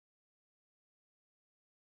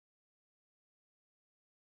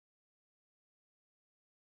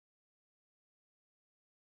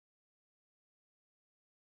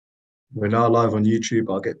We're now live on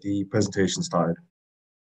YouTube. I'll get the presentation started.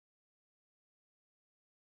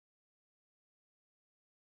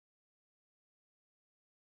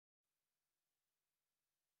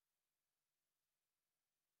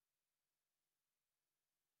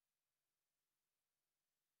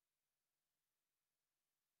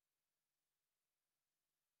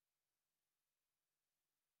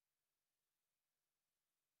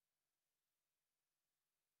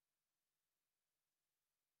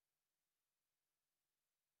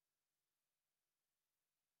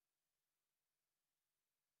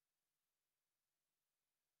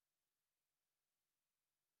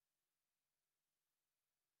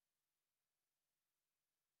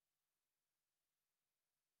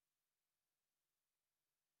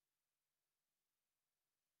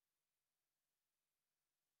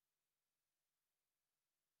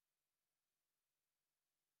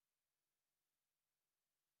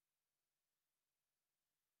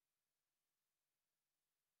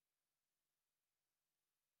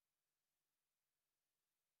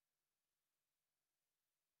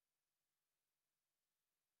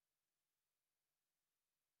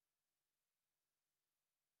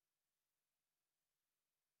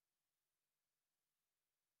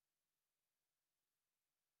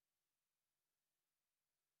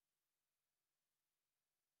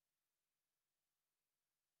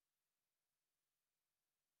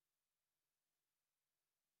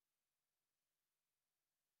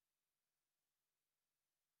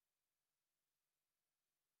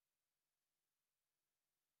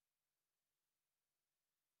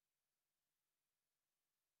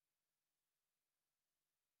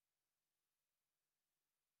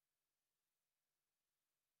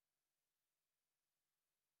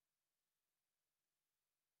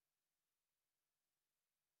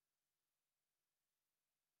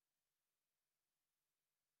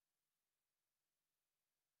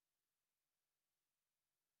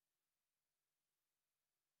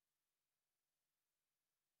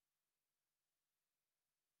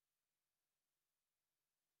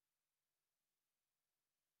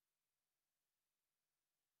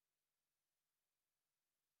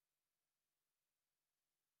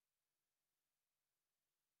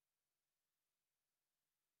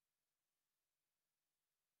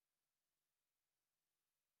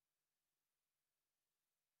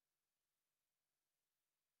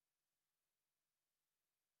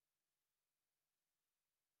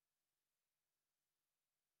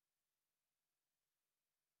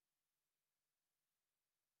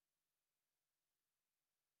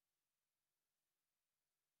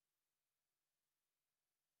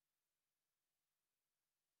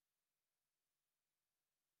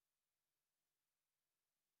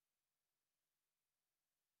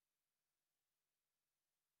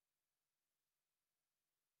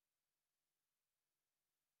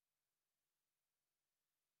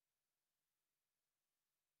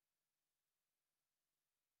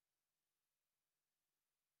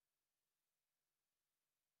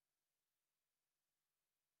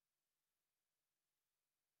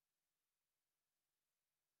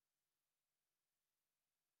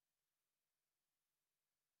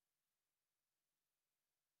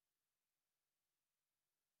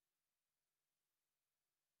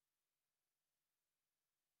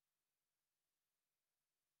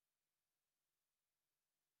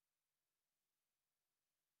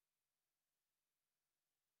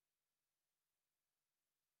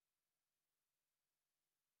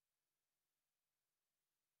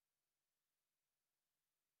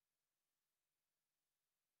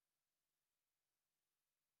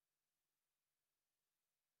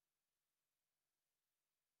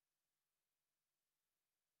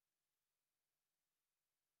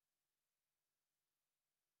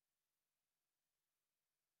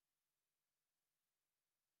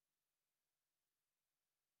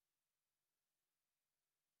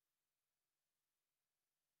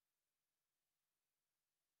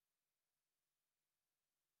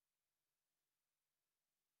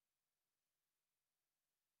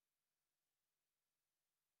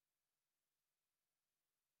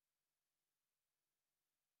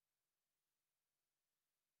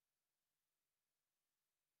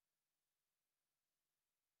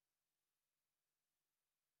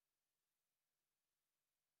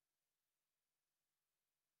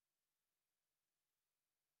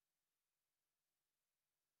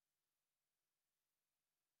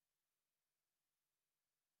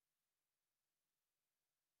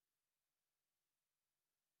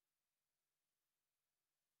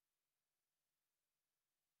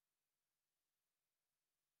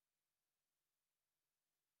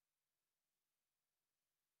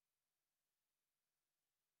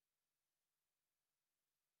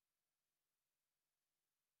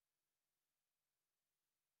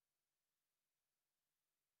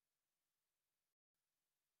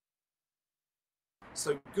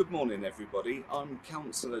 So good morning everybody, I'm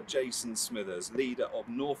Councillor Jason Smithers, leader of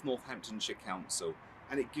North Northamptonshire Council,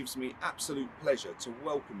 and it gives me absolute pleasure to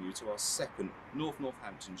welcome you to our second North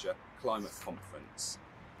Northamptonshire Climate Conference.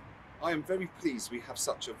 I am very pleased we have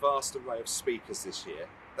such a vast array of speakers this year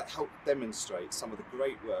that help demonstrate some of the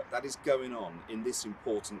great work that is going on in this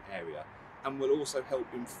important area, and will also help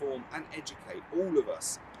inform and educate all of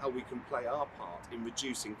us how we can play our part in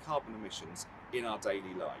reducing carbon emissions in our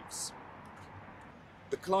daily lives.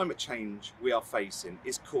 The climate change we are facing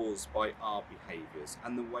is caused by our behaviours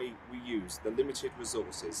and the way we use the limited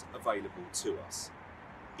resources available to us.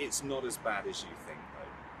 It's not as bad as you think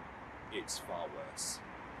though, it's far worse.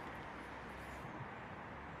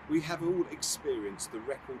 We have all experienced the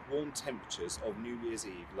record warm temperatures of New Year's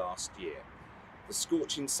Eve last year, the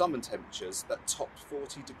scorching summer temperatures that topped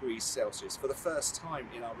 40 degrees Celsius for the first time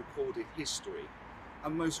in our recorded history,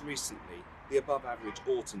 and most recently the above average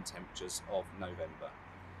autumn temperatures of November.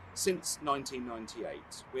 Since 1998,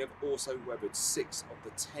 we have also weathered 6 of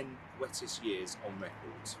the 10 wettest years on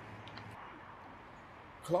record.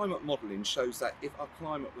 Climate modelling shows that if our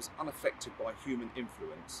climate was unaffected by human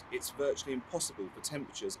influence, it's virtually impossible for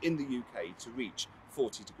temperatures in the UK to reach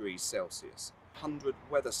 40 degrees Celsius. 100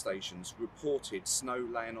 weather stations reported snow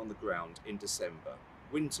laying on the ground in December.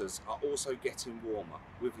 Winters are also getting warmer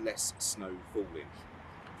with less snow falling.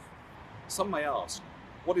 Some may ask,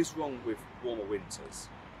 what is wrong with warmer winters?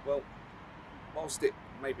 Well, whilst it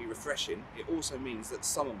may be refreshing, it also means that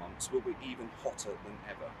summer months will be even hotter than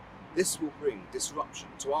ever. This will bring disruption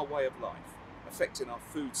to our way of life, affecting our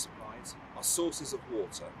food supplies, our sources of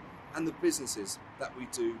water, and the businesses that we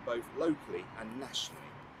do both locally and nationally.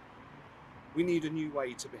 We need a new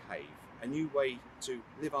way to behave, a new way to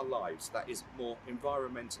live our lives that is more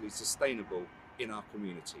environmentally sustainable in our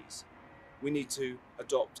communities. We need to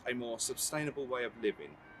adopt a more sustainable way of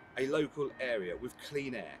living, a local area with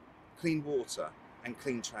clean air, clean water and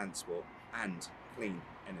clean transport and clean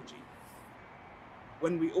energy.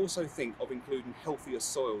 When we also think of including healthier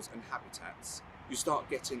soils and habitats, you start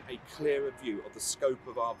getting a clearer view of the scope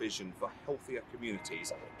of our vision for healthier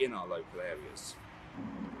communities in our local areas.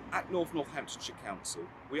 At North Northamptonshire Council,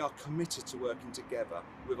 we are committed to working together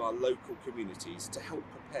with our local communities to help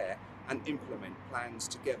prepare and implement plans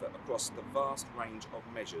together across the vast range of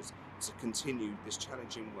measures to continue this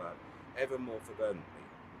challenging work ever more fervently,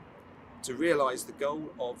 to realise the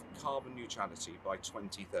goal of carbon neutrality by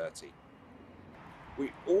 2030.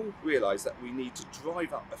 We all realise that we need to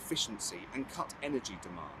drive up efficiency and cut energy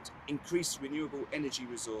demand, increase renewable energy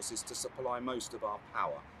resources to supply most of our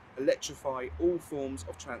power, electrify all forms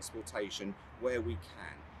of transportation where we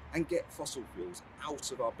can, and get fossil fuels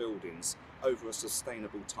out of our buildings over a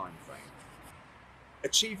sustainable timeframe.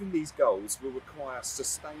 Achieving these goals will require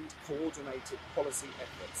sustained, coordinated policy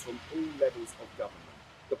efforts from all levels of government,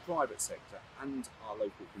 the private sector and our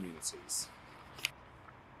local communities.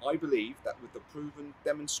 I believe that with the proven,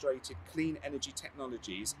 demonstrated clean energy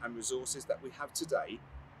technologies and resources that we have today,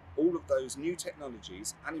 all of those new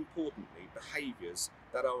technologies and importantly behaviours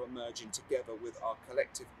that are emerging together with our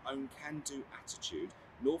collective own can-do attitude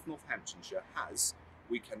North Northamptonshire has,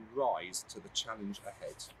 we can rise to the challenge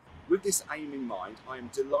ahead. With this aim in mind, I am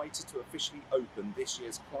delighted to officially open this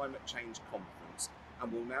year's Climate Change Conference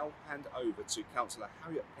and will now hand over to Councillor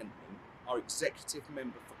Harriet Pentland, our Executive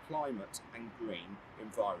Member for Climate and Green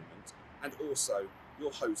Environment, and also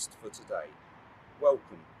your host for today.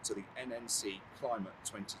 Welcome to the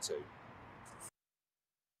NNClimate22.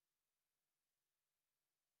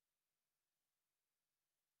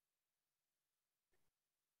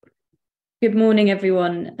 Good morning,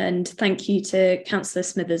 everyone, and thank you to Councillor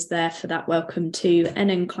Smithers there for that welcome to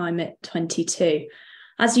NNClimate22.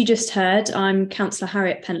 As you just heard, I'm Councillor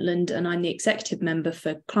Harriet Pentland and I'm the Executive Member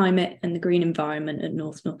for Climate and the Green Environment at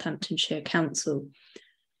North Northamptonshire Council.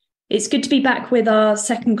 It's good to be back with our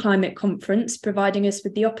second climate conference, providing us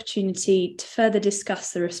with the opportunity to further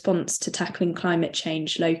discuss the response to tackling climate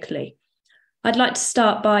change locally. I'd like to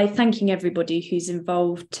start by thanking everybody who's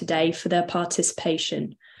involved today for their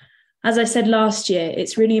participation. As I said last year,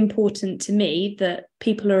 it's really important to me that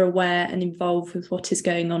people are aware and involved with what is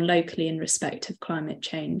going on locally in respect of climate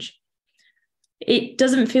change. It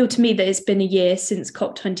doesn't feel to me that it's been a year since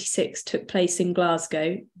COP26 took place in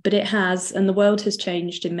Glasgow, but it has, and the world has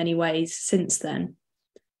changed in many ways since then.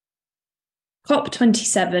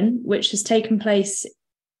 COP27, which has taken place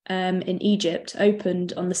in Egypt,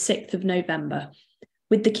 opened on the 6th of November,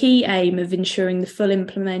 with the key aim of ensuring the full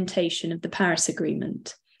implementation of the Paris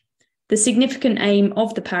Agreement. The significant aim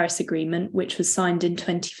of the Paris Agreement, which was signed in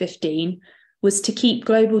 2015, was to keep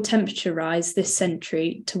global temperature rise this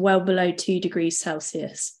century to well below 2 degrees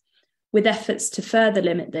Celsius, with efforts to further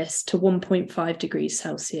limit this to 1.5 degrees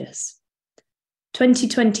Celsius.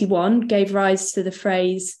 2021 gave rise to the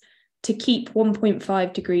phrase, "to keep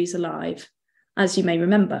 1.5 degrees alive," as you may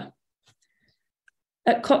remember.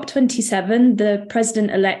 At COP27, the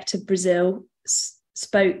president-elect of Brazil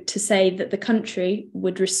spoke to say that the country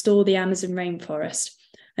would restore the Amazon rainforest,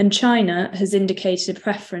 and China has indicated a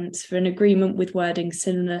preference for an agreement with wording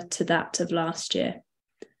similar to that of last year.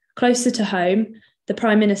 Closer to home, the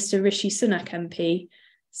Prime Minister Rishi Sunak MP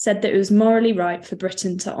said that it was morally right for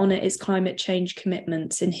Britain to honour its climate change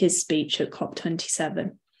commitments in his speech at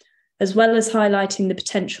COP27, as well as highlighting the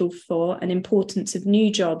potential for and importance of new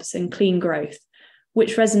jobs and clean growth,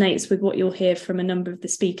 which resonates with what you'll hear from a number of the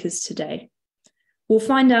speakers today. We'll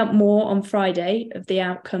find out more on Friday of the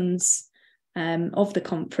outcomes of the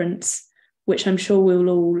conference, which I'm sure we'll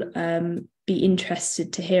all be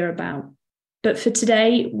interested to hear about. But for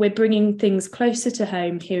today, we're bringing things closer to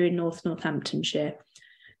home here in North Northamptonshire.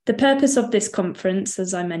 The purpose of this conference,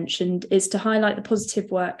 as I mentioned, is to highlight the positive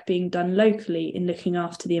work being done locally in looking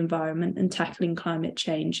after the environment and tackling climate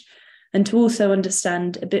change, and to also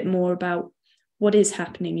understand a bit more about what is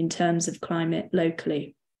happening in terms of climate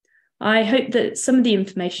locally. I hope that some of the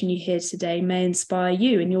information you hear today may inspire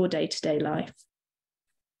you in your day-to-day life.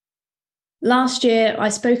 Last year, I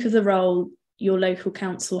spoke of the role your local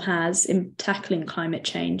council has in tackling climate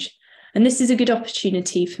change, and this is a good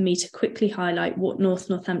opportunity for me to quickly highlight what North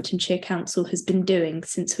Northamptonshire Council has been doing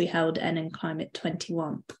since we held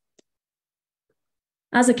NNClimate21.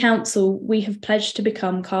 As a council, we have pledged to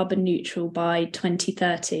become carbon neutral by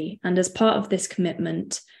 2030, and as part of this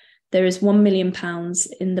commitment, there is £1 million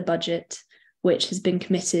in the budget, which has been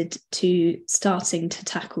committed to starting to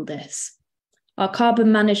tackle this. Our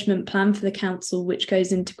carbon management plan for the council, which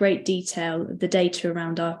goes into great detail of the data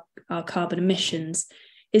around our carbon emissions,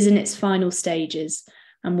 is in its final stages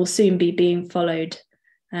and will soon be being followed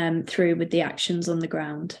through with the actions on the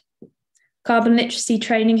ground. Carbon literacy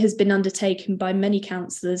training has been undertaken by many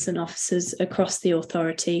councillors and officers across the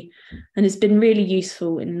authority and has been really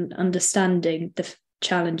useful in understanding the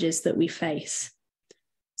challenges that we face.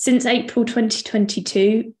 Since April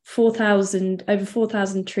 2022, over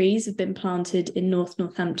 4,000 trees have been planted in North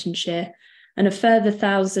Northamptonshire, and a further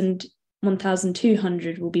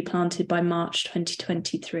 1,200 will be planted by March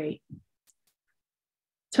 2023.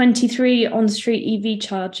 23 on-street EV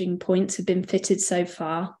charging points have been fitted so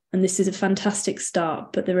far, and this is a fantastic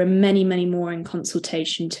start, but there are many, many more in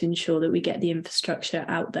consultation to ensure that we get the infrastructure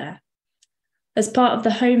out there. As part of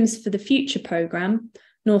the Homes for the Future programme,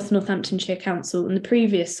 North Northamptonshire Council and the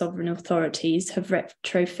previous sovereign authorities have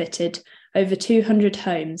retrofitted over 200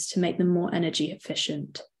 homes to make them more energy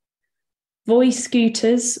efficient. Voice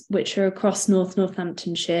scooters, which are across North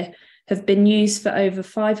Northamptonshire, have been used for over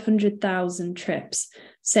 500,000 trips,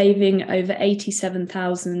 saving over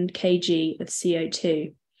 87,000 kg of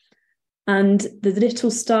CO2. And the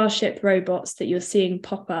little Starship robots that you're seeing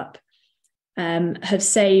pop up have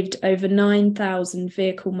saved over 9,000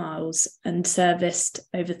 vehicle miles and serviced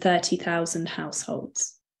over 30,000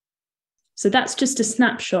 households. So that's just a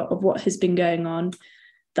snapshot of what has been going on,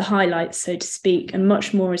 the highlights, so to speak, and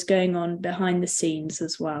much more is going on behind the scenes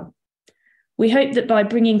as well. We hope that by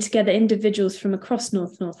bringing together individuals from across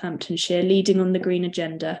North Northamptonshire leading on the green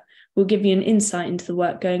agenda, we'll give you an insight into the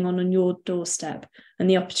work going on your doorstep and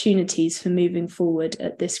the opportunities for moving forward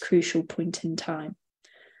at this crucial point in time.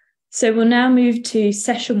 So we'll now move to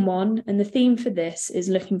session 1, and the theme for this is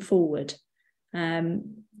looking forward.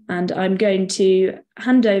 And I'm going to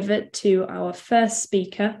hand over to our first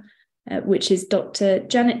speaker, which is Dr.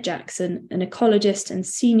 Janet Jackson, an ecologist and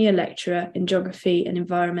senior lecturer in geography and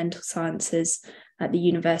environmental sciences at the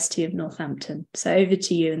University of Northampton. So over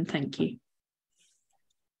to you, and thank you.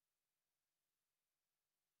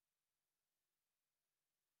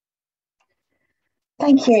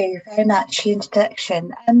 Thank you very much for the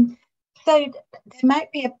introduction. So there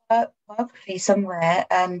might be a biography somewhere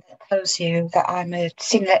that tells you that I'm a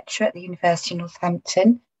senior lecturer at the University of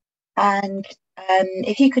Northampton. And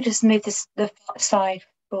if you could just move the slide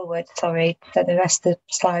forward, sorry, so the rest of the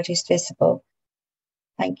slide is visible.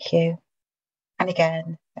 Thank you. And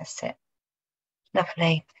again, that's it.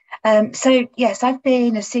 Lovely. So yes, I've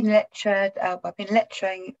been a senior lecturer. I've been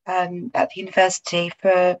lecturing at the university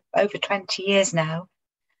for over 20 years now.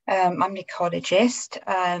 I'm an ecologist.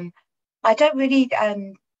 I don't really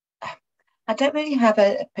have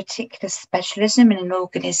a particular specialism in an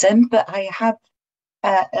organism, but I have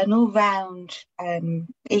an all-round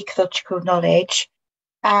ecological knowledge,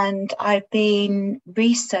 and I've been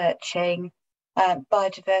researching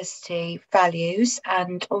biodiversity values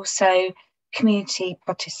and also community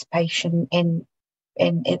participation in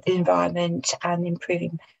in the environment and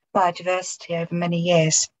improving biodiversity over many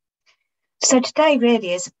years. So today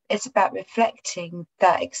really is about reflecting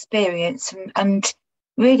that experience and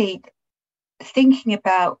really thinking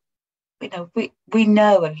about, we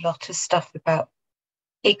know a lot of stuff about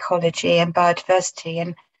ecology and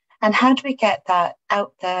biodiversity, and how do we get that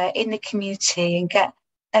out there in the community and get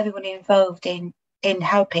everyone involved in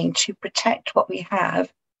helping to protect what we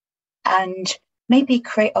have and maybe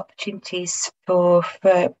create opportunities for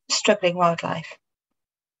struggling wildlife.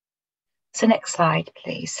 So next slide,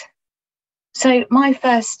 please. So my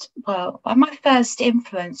first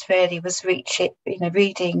influence really was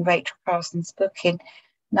reading Rachel Carson's book in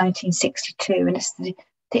 1962, and it's the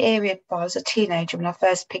period I was a teenager when I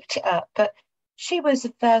first picked it up. But she was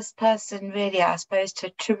the first person really, I suppose,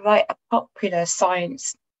 to write a popular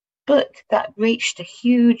science book that reached a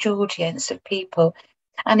huge audience of people,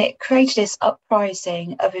 and it created this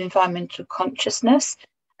uprising of environmental consciousness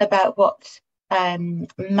about what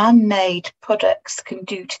man-made products can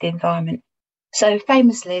do to the environment. So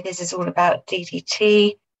famously, this is all about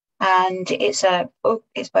DDT, and it's a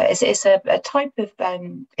type of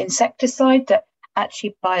insecticide that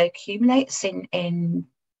actually bioaccumulates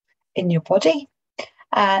in your body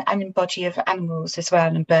and in body of animals as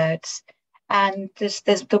well, and birds. And there's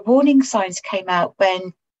the warning signs came out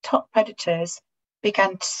when top predators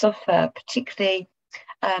began to suffer, particularly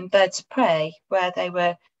birds of prey, where they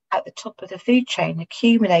were at the top of the food chain,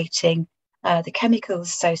 accumulating the chemicals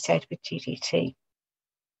associated with DDT.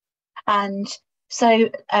 And so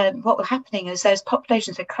what was happening is those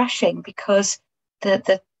populations were crashing because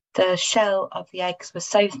the shell of the eggs was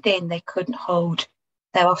so thin they couldn't hold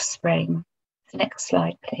their offspring. The next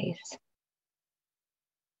slide, please.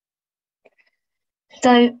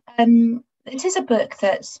 So it is a book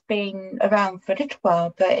that's been around for a little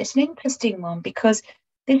while, but it's an interesting one because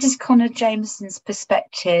this is Connor Jameson's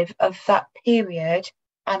perspective of that period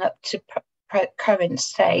and up to current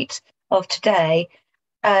state of today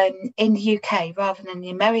in the UK, rather than the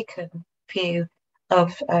American view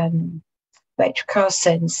of Rachel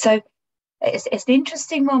Carson. So it's an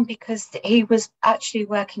interesting one because he was actually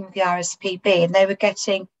working with the RSPB, and they were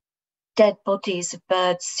getting dead bodies of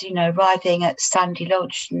birds, arriving at Sandy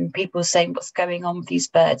Lodge, and people saying, what's going on with these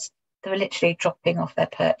birds? They were literally dropping off their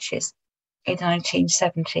perches in the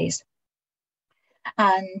 1970s.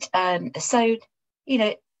 And so,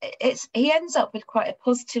 he ends up with quite a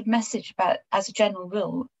positive message about, as a general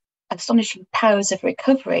rule, astonishing powers of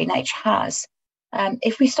recovery nature has.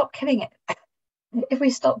 If we stop killing it, if we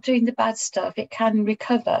stop doing the bad stuff, it can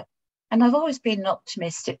recover. And I've always been an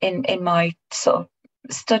optimist in my sort of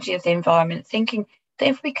study of the environment, thinking that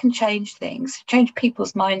if we can change things, change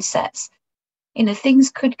people's mindsets, things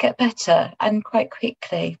could get better and quite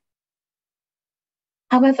quickly.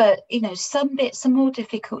 However, some bits are more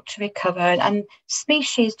difficult to recover, and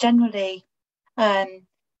species generally that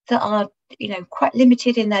are, quite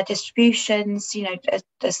limited in their distributions,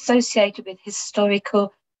 associated with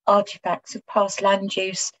historical artifacts of past land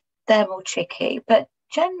use, they're more tricky. But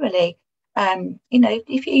generally,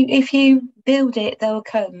 if you build it, they'll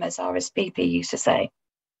come, as RSPB used to say.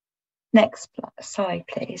 Next slide,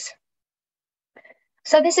 please.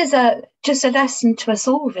 So this is just a lesson to us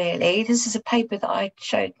all, really. This is a paper that I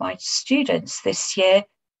showed my students this year,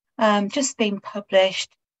 just been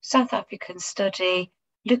published, South African study,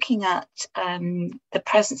 looking at the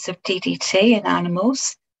presence of DDT in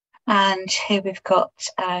animals. And here we've got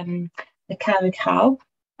the cow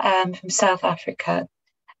from South Africa.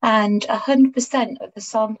 And 100% of the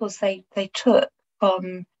samples they took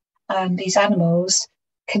from these animals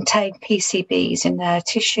contained PCBs in their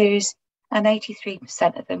tissues, and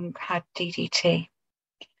 83% of them had DDT.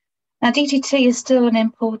 Now, DDT is still an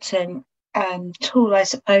important tool, I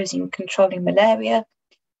suppose, in controlling malaria,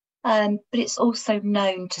 but it's also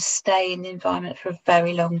known to stay in the environment for a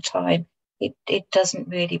very long time. It doesn't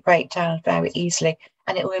really break down very easily,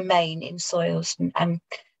 and it will remain in soils and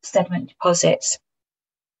sediment deposits.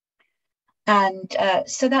 And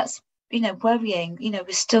so that's, worrying.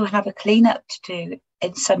 We still have a cleanup to do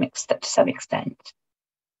to some extent.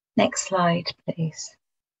 Next slide, please.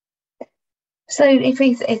 So if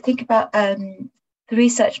we think about the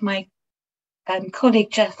research my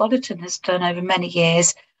colleague Jeff Ollerton has done over many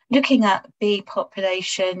years, looking at bee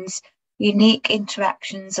populations, unique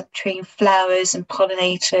interactions between flowers and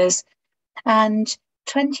pollinators, and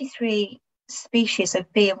 23 species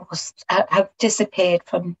of bee and wasps have disappeared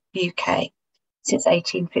from the UK since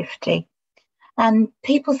 1850. And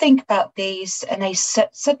people think about bees and they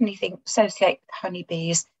suddenly associate with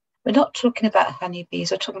honeybees. We're not talking about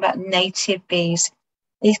honeybees, we're talking about native bees.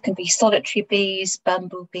 These can be solitary bees,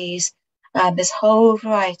 bumblebees, There's a whole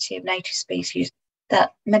variety of native species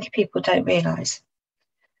that many people don't realise.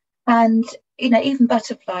 And, even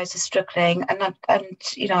butterflies are struggling, and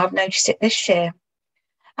I've noticed it this year.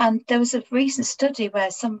 And there was a recent study where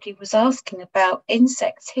somebody was asking about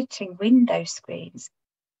insects hitting window screens.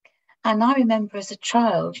 And I remember as a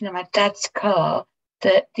child, my dad's car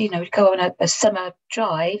that, would go on a summer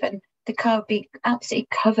drive and the car would be absolutely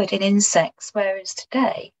covered in insects. Whereas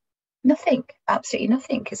today, nothing, absolutely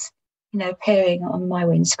nothing is, appearing on my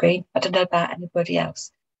windscreen. I don't know about anybody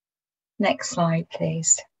else. Next slide,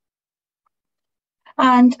 please.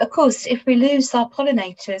 And of course, if we lose our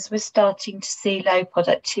pollinators, we're starting to see low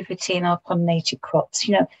productivity in our pollinated crops,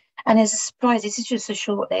 and as a surprise, this is just a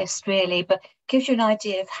short list really, but gives you an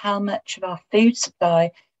idea of how much of our food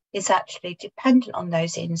supply is actually dependent on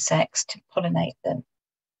those insects to pollinate them.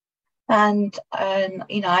 And,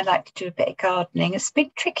 I like to do a bit of gardening. It's been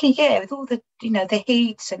a tricky year with all the, the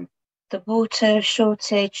heat and the water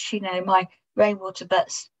shortage, my rainwater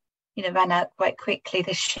butts, ran out quite quickly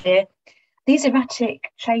this year. These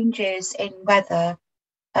erratic changes in weather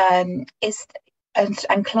and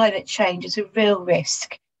climate change is a real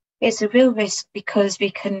risk. It's a real risk because we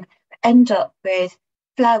can end up with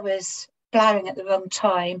flowers flowering at the wrong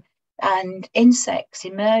time and insects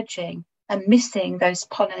emerging and missing those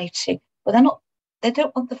pollinating. Well, they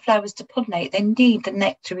don't want the flowers to pollinate. They need the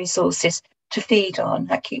nectar resources to feed on.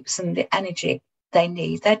 That keeps them the energy they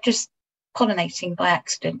need. They're just pollinating by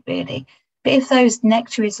accident, really. But if those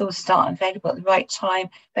nectar resources aren't available at the right time,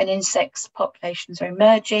 when insects populations are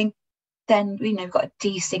emerging, then we've got a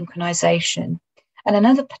desynchronization. And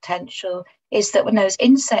another potential is that when those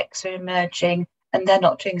insects are emerging and they're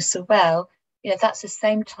not doing so well, that's the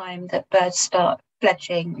same time that birds start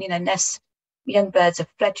fledging, nests, young birds are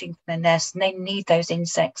fledging from their nests, and they need those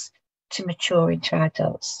insects to mature into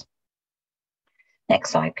adults.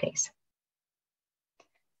 Next slide, please.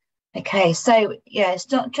 Okay, so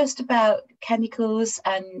it's not just about chemicals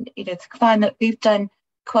and the climate. We've done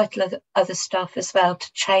quite a lot of other stuff as well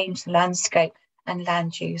to change the landscape and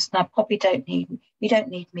land use. And you don't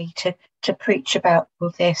need me to preach about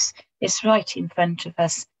all this. It's right in front of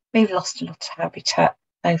us. We've lost a lot of habitat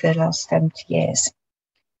over the last 70 years.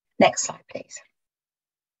 Next slide, please.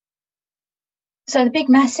 So the big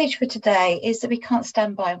message for today is that we can't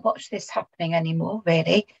stand by and watch this happening anymore,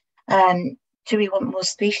 really. Do we want more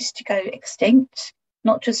species to go extinct?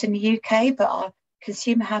 Not just in the UK, but our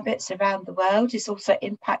consumer habits around the world is also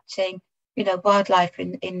impacting, wildlife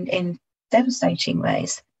in devastating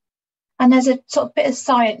ways. And there's a sort of bit of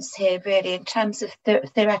science here, really, in terms of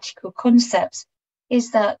theoretical concepts,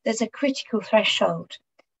 is that there's a critical threshold.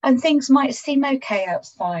 And things might seem okay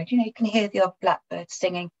outside. You can hear the odd blackbird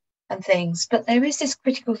singing and things, but there is this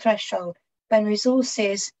critical threshold when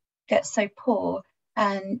resources get so poor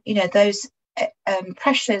and, those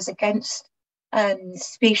pressures against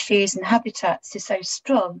species and habitats is so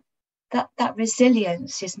strong that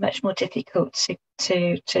resilience is much more difficult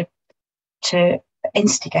to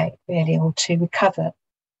instigate, really, or to recover.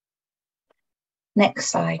 Next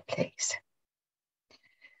slide, please.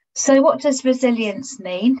 So what does resilience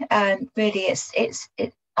mean? Really,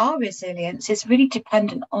 our resilience is really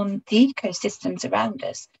dependent on the ecosystems around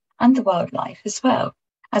us and the wildlife as well,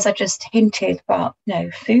 as I just hinted about,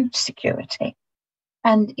 food security.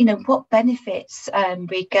 And, what benefits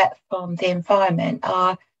we get from the environment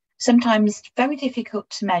are sometimes very difficult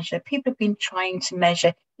to measure. People have been trying to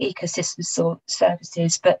measure ecosystem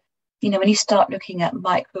services, but, when you start looking at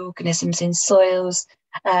microorganisms in soils,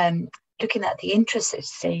 looking at the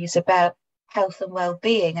intricacies about health and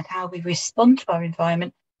well-being and how we respond to our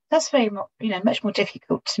environment, that's very much, much more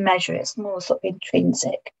difficult to measure. It's more sort of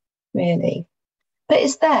intrinsic, really. But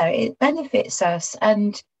it's there, it benefits us,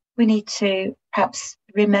 and we need to perhaps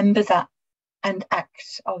remember that and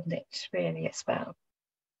act on it, really, as well.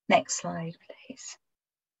 Next slide, please.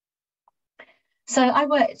 So I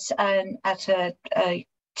worked at a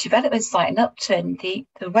development site in Upton, the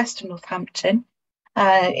Western Northampton.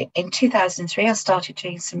 In 2003, I started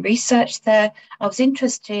doing some research there. I was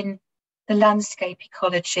interested in the landscape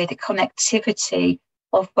ecology, the connectivity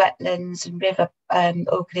of wetlands and river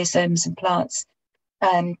organisms and plants,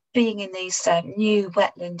 being in these new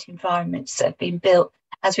wetland environments that have been built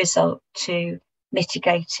as a result to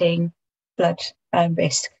mitigating flood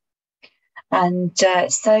risk. And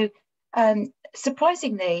so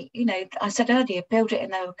surprisingly, I said earlier, build it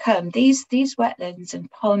and they will come. These wetlands and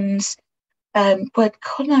ponds were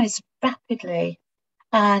colonised rapidly,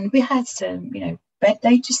 and we had some, red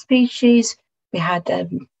native species. We had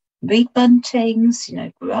reed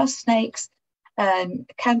buntings, grass snakes,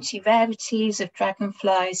 county rarities of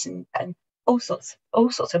dragonflies and all sorts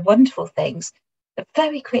of wonderful things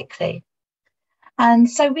very quickly. And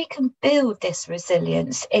so we can build this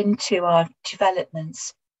resilience into our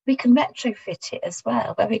developments. We can retrofit it as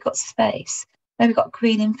well, where we've got space, where we've got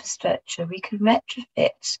green infrastructure. We can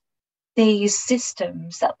retrofit these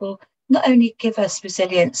systems that will not only give us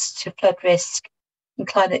resilience to flood risk and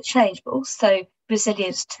climate change, but also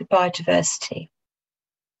resilience to biodiversity.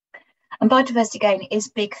 And biodiversity, again, is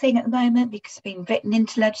a big thing at the moment because it's been written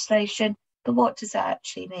into legislation. But what does that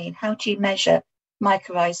actually mean? How do you measure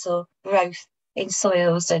mycorrhizal growth in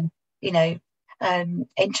soils and,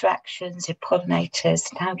 interactions with pollinators?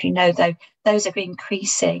 And how do you know those are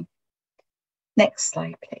increasing? Next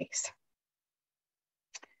slide, please.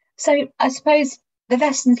 So I suppose the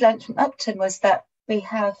lessons learned from Upton was that we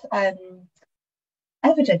have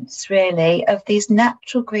evidence really of these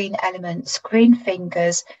natural green elements, green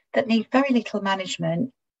fingers that need very little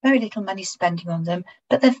management, very little money spending on them,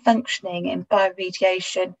 but they're functioning in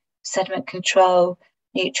bioremediation, sediment control,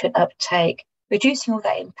 nutrient uptake, reducing all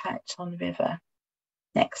that impact on the river.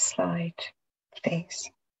 Next slide, please.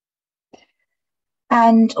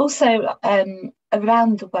 And also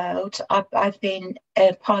around the world, I've been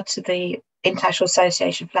a part of the International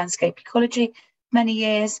Association for Landscape Ecology many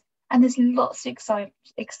years, and there's lots of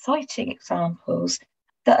exciting examples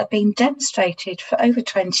that have been demonstrated for over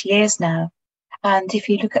 20 years now. And if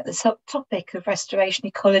you look at the subtopic of restoration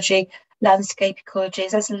ecology, landscape ecology,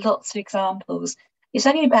 there's lots of examples. It's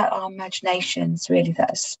only about our imaginations, really,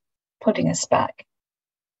 that's putting us back.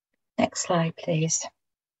 Next slide, please.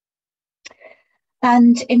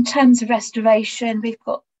 And in terms of restoration, we've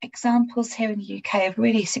got examples here in the UK of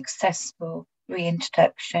really successful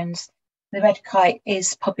reintroductions. The red kite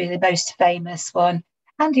is probably the most famous one,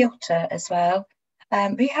 and the otter as well.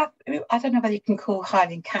 We have, I don't know whether you can call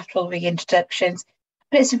Highland cattle reintroductions,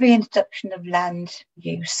 but it's a reintroduction of land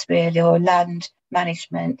use, really, or land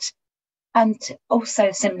management. And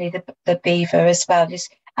also, similarly, the beaver as well,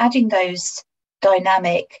 just adding those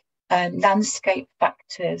dynamic landscape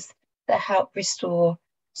factors that help restore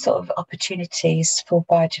sort of opportunities for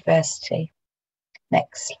biodiversity.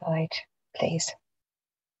 Next slide, please.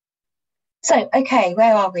 So, okay,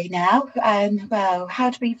 where are we now? Well, how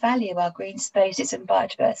do we value our green spaces and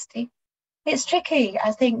biodiversity? It's tricky.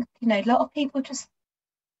 I think, a lot of people just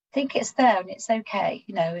think it's there and it's okay,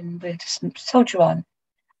 and we'll just soldier on.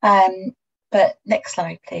 But next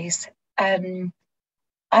slide, please. I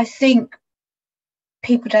think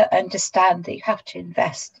people don't understand that you have to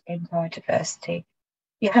invest in biodiversity.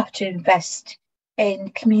 You have to invest in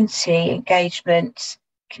community engagement,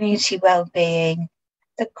 community well-being,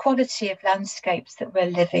 the quality of landscapes that we're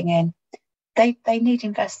living in. They need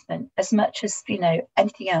investment as much as,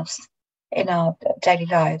 anything else in our daily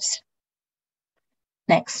lives.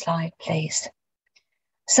 Next slide, please.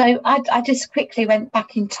 So I just quickly went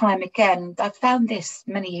back in time again. I found this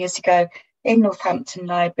many years ago in Northampton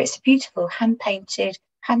Library. It's a beautiful hand-painted,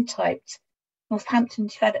 hand-typed Northampton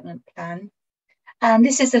development plan. And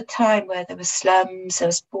this is a time where there were slums, there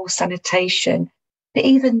was poor sanitation. But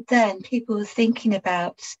even then, people were thinking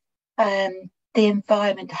about the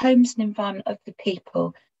environment, the homes and environment of the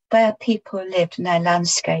people, where people lived and their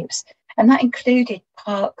landscapes. And that included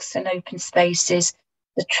parks and open spaces,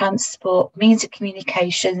 the transport, means of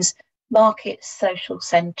communications, markets, social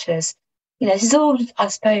centres. This is all, I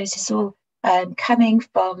suppose, is all coming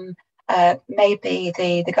from maybe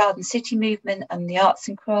the Garden City movement and the arts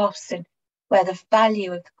and crafts, and where the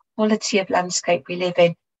value of the quality of landscape we live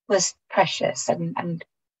in was precious and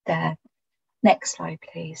there. Next slide,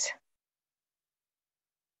 please.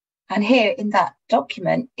 And here in that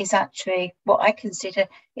document is actually what I consider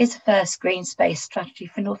is the first green space strategy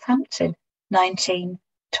for Northampton,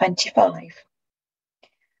 1925.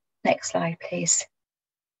 Next slide, please.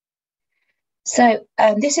 So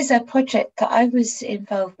this is a project that I was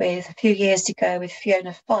involved with a few years ago with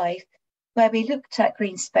Fiona Fife, where we looked at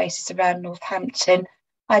green spaces around Northampton,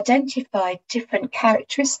 identified different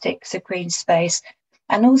characteristics of green space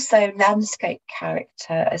and also landscape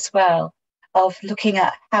character as well, of looking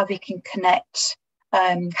at how we can connect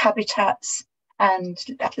habitats and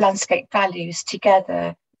landscape values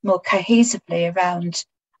together more cohesively around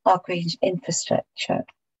our green infrastructure.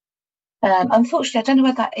 Unfortunately, I don't know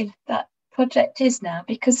where that project is now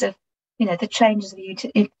because of the changes of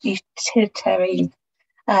utilitarian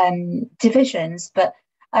divisions, but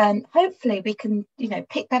hopefully we can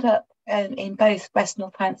pick that up in both West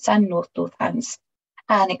Northants and North Northants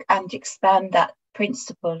and expand that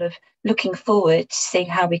principle of looking forward to seeing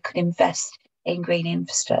how we could invest in green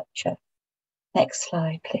infrastructure. Next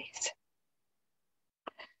slide, please.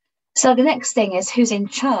 So the next thing is who's in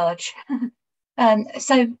charge.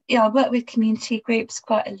 So I work with community groups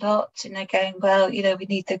quite a lot, and they're going, well, we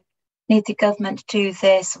need the government to do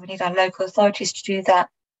this, or we need our local authorities to do that,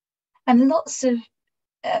 and lots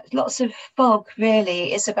of fog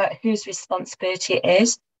really is about whose responsibility it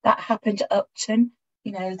is. That happened at Upton,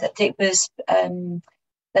 that it was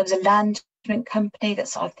there was a land management company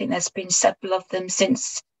I think there's been several of them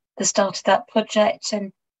since the start of that project,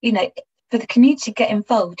 and for the community to get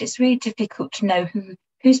involved, it's really difficult to know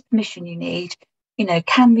whose permission you need.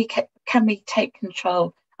 Can we take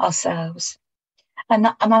control ourselves? And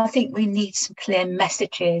I think we need some clear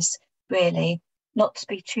messages, really, not to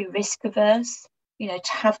be too risk averse. To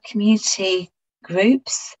have community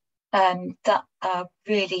groups that are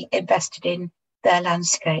really invested in their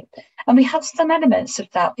landscape. And we have some elements of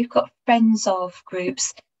that. We've got friends of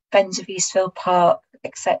groups, friends of Eastville Park,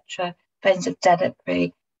 etc., friends of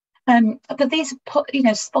Dedbury. But these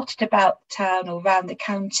are spotted about town or around the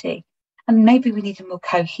county. And maybe we need a more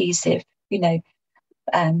cohesive,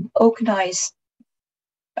 organised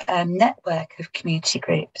network of community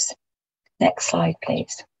groups. Next slide,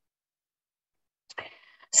 please.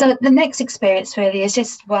 So the next experience really is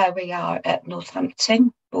just where we are at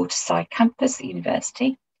Northampton, Waterside campus at the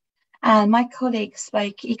university. And my colleagues,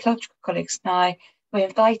 ecological colleagues and I, were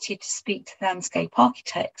invited to speak to landscape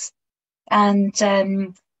architects. And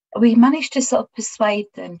we managed to sort of persuade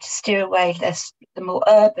them to steer away the more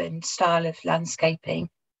urban style of landscaping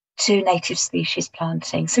to native species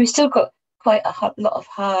planting. So we've still got quite a lot of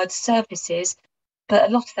hard surfaces, but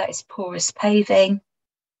a lot of that is porous paving.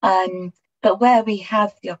 But where we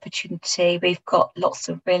have the opportunity, we've got lots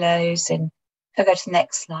of willows. And if I go to the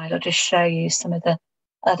next slide, I'll just show you some of the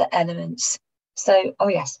other elements. So,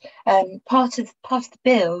 part of the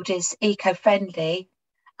build is eco-friendly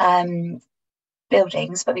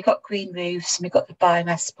buildings, but we've got green roofs and we've got the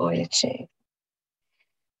biomass boiler too.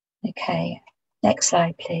 Okay, next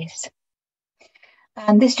slide, please.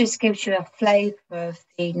 And this just gives you a flavour of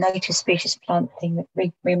the native species planting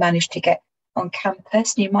that we managed to get on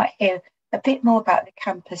campus. And you might hear a bit more about the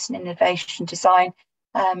campus and innovation design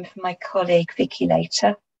from my colleague Vicky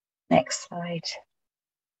later. Next slide.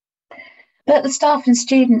 But the staff and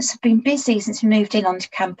students have been busy since we moved in onto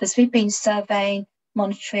campus. We've been surveying,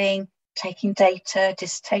 monitoring, taking data,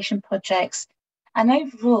 dissertation projects. And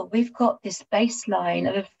overall, we've got this baseline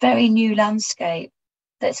of a very new landscape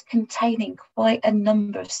that's containing quite a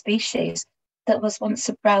number of species that was once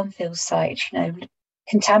a brownfield site,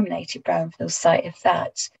 contaminated brownfield site of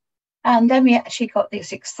that. And then we actually got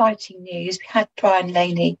this exciting news. We had Brian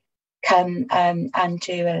Laney come and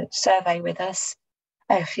do a survey with us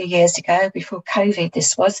a few years ago, before COVID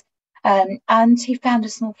this was, and he found a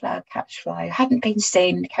small flower catchfly. It hadn't been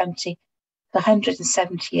seen in the county for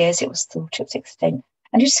 170 years. It was thought it was extinct.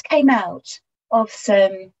 And it just came out of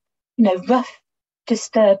some, rough,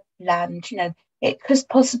 disturbed land. It could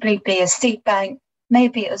possibly be a seed bank.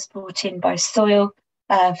 Maybe it was brought in by soil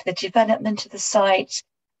for the development of the site.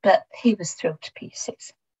 But he was thrilled to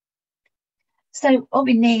pieces. So what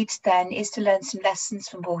we need then is to learn some lessons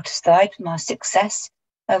from Waterside, from our success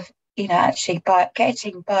of, actually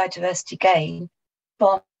getting biodiversity gain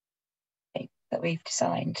from that we've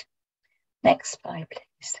designed. Next slide,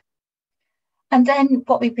 please. And then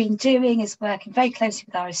what we've been doing is working very closely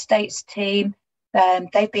with our estates team.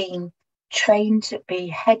 They've been trained to be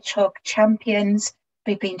hedgehog champions.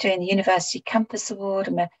 We've been doing the University Campus Award,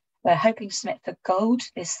 and we're hoping to submit for gold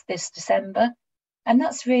this December. And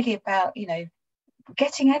that's really about,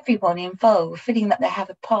 getting everyone involved, feeling that they have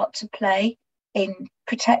a part to play in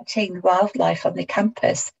protecting the wildlife on the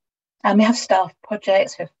campus. And we have staff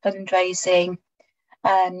projects, we have fundraising.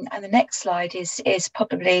 And the next slide is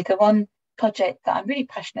probably the one project that I'm really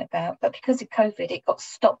passionate about, but because of COVID, it got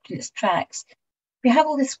stopped in its tracks. We have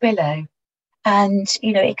all this willow, and,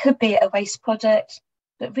 it could be a waste product,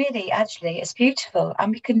 but really, actually, it's beautiful,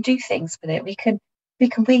 and we can do things with it. We can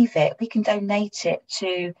weave it. We can donate it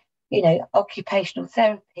to, occupational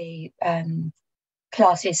therapy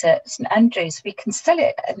classes at St Andrews. We can sell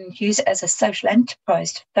it and use it as a social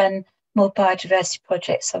enterprise to fund more biodiversity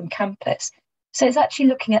projects on campus. So it's actually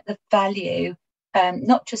looking at the value,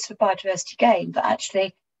 not just for biodiversity gain, but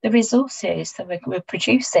actually the resources that we're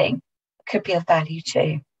producing could be of value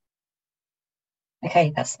too.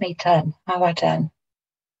 Okay, that's me done. How have I done?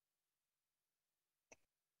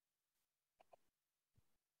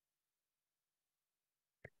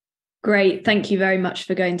 Great. Thank you very much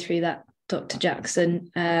for going through that, Dr. Jackson.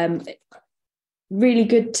 Really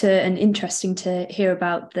good and interesting to hear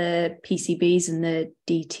about the PCBs and the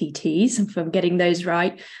DTTs, if I'm getting those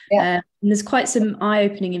right. Yeah. And there's quite some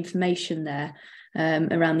eye-opening information there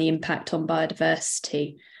around the impact on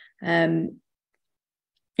biodiversity.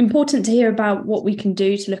 Important to hear about what we can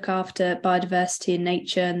do to look after biodiversity and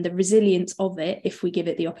nature and the resilience of it if we give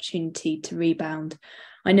it the opportunity to rebound.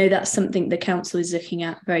 I know that's something the Council is looking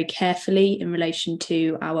at very carefully in relation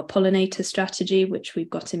to our pollinator strategy, which we've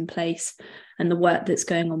got in place, and the work that's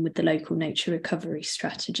going on with the local nature recovery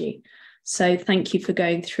strategy. So thank you for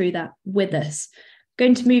going through that with us. I'm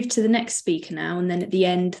going to move to the next speaker now, and then at the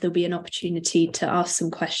end, there'll be an opportunity to ask some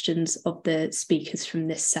questions of the speakers from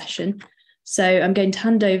this session. So I'm going to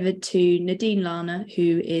hand over to Nadine Lana,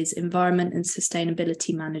 who is Environment and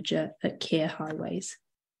Sustainability Manager at Kier Highways.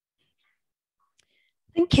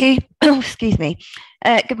 Thank you. Oh, excuse me.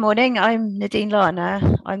 Good morning. I'm Nadine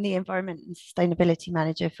Lana. I'm the Environment and Sustainability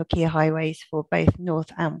Manager for Kier Highways for both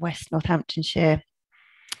North and West Northamptonshire.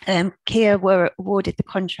 Kier were awarded the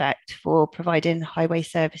contract for providing highway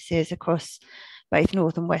services across both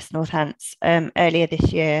North and West Northants earlier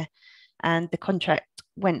this year, and the contract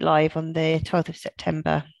went live on the 12th of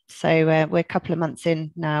September. So we're a couple of months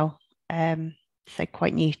in now, so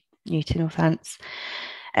quite new to Northants.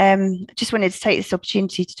 Just wanted to take this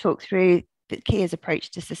opportunity to talk through the Kier's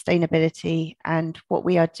approach to sustainability and what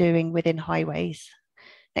we are doing within highways.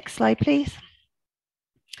 Next slide, please.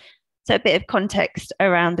 So a bit of context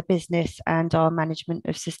around the business and our management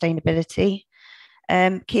of sustainability.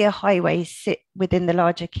 Kier Highways sit within the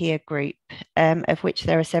larger Kier group, of which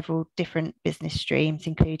there are several different business streams,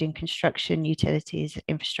 including construction, utilities,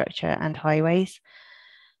 infrastructure, and highways.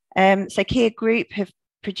 So Kier Group have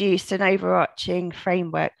produced an overarching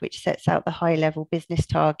framework which sets out the high-level business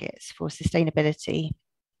targets for sustainability.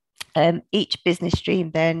 Each business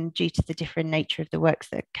stream then, due to the different nature of the works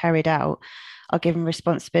that are carried out, are given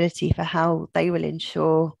responsibility for how they will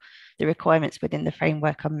ensure the requirements within the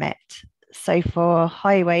framework are met. So for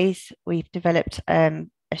highways, we've developed a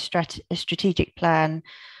strategic plan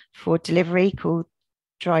for delivery called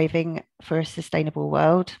Driving for a Sustainable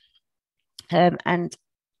World. And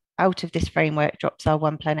out of this framework drops our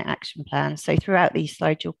One Planet Action Plan. So throughout these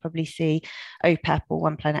slides, you'll probably see OPAP or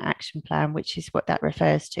One Planet Action Plan, which is what that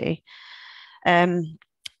refers to.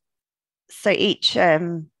 So each,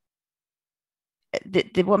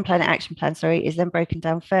 the One Planet Action Plan, sorry, is then broken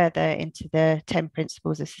down further into the 10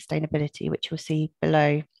 principles of sustainability, which you'll see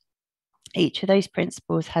below. Each of those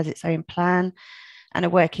principles has its own plan and a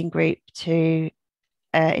working group to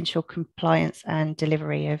ensure compliance and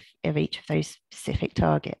delivery of each of those specific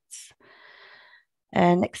targets.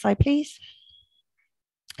 Next slide, please.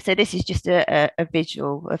 So this is just a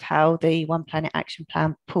visual of how the One Planet Action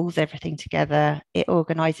Plan pulls everything together. It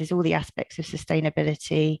organises all the aspects of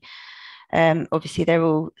sustainability. Obviously, they're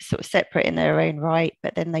all sort of separate in their own right,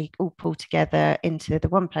 but then they all pull together into the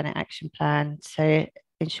One Planet Action Plan to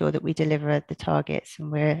ensure that we deliver the targets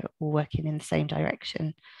and we're all working in the same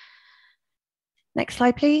direction. Next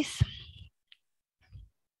slide, please.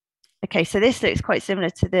 Okay, so this looks quite similar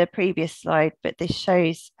to the previous slide, but this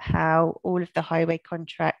shows how all of the highway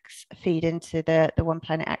contracts feed into the One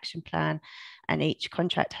Planet Action Plan, and each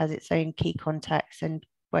contract has its own key contacts and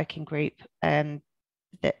working group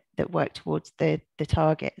that work towards the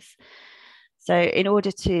targets. So in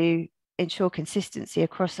order to ensure consistency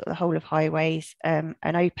across the whole of highways, an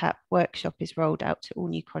OPAP workshop is rolled out to all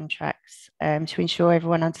new contracts to ensure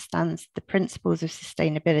everyone understands the principles of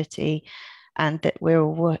sustainability and that we're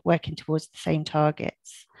all working towards the same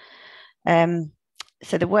targets.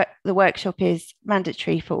 So the workshop is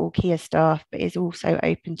mandatory for all Kier staff, but is also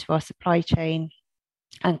open to our supply chain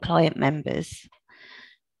and client members.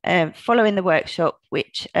 Following the workshop,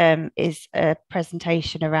 which is a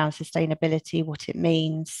presentation around sustainability, what it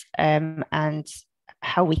means, and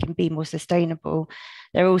how we can be more sustainable,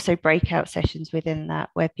 there are also breakout sessions within that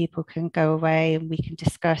where people can go away and we can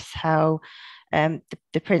discuss how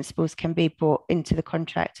the principles can be brought into the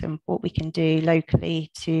contract and what we can do locally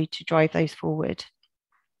to drive those forward.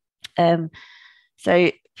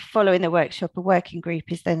 So following the workshop, a working group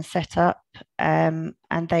is then set up and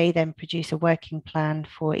they then produce a working plan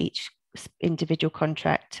for each individual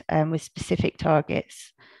contract with specific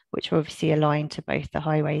targets, which are obviously aligned to both the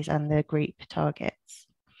highways and the group targets.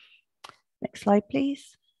 Next slide,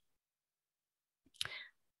 please.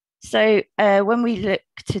 So when we look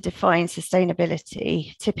to define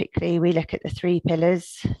sustainability, typically we look at the three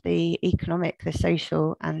pillars: the economic, the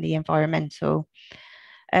social, and the environmental.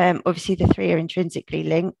 Obviously, the three are intrinsically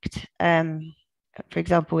linked. For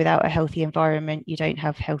example, without a healthy environment, you don't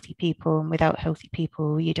have healthy people, and without healthy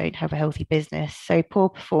people, you don't have a healthy business. So poor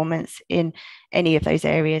performance in any of those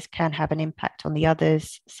areas can have an impact on the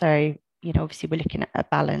others. So, you know, obviously we're looking at a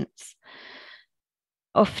balance.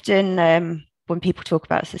 Often when people talk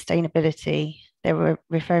about sustainability, they were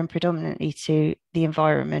referring predominantly to the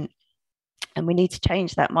environment. And we need to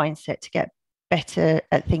change that mindset to get better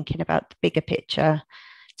at thinking about the bigger picture,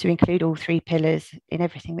 to include all three pillars in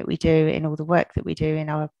everything that we do, in all the work that we do in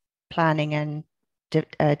our planning and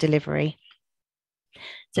delivery.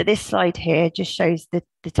 So this slide here just shows the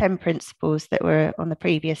 10 principles that were on the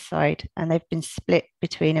previous slide, and they've been split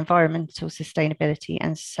between environmental sustainability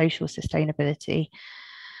and social sustainability.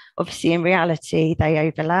 Obviously, in reality, they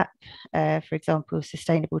overlap. For example,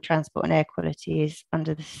 sustainable transport and air quality is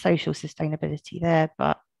under the social sustainability there,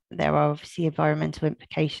 but there are obviously environmental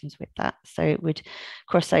implications with that. So it would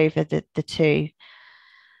cross over the two.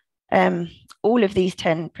 All of these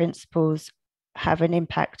 10 principles have an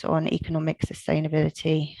impact on economic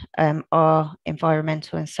sustainability. Our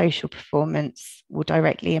environmental and social performance will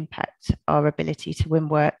directly impact our ability to win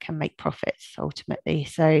work and make profits ultimately.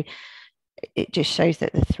 So it just shows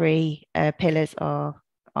that the three pillars are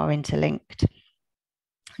interlinked.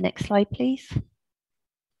 Next slide, please.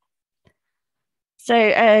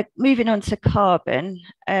 So moving on to carbon,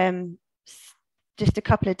 just a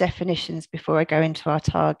couple of definitions before I go into our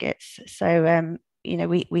targets. So, you know,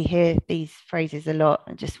 we hear these phrases a lot.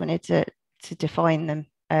 I just wanted to define them.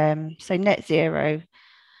 So net zero,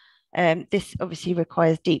 this obviously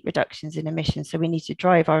requires deep reductions in emissions. So we need to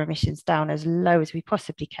drive our emissions down as low as we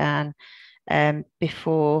possibly can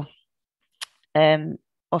before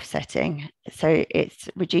offsetting. So it's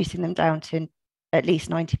reducing them down to at least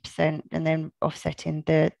 90% and then offsetting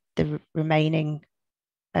the remaining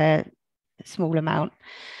small amount.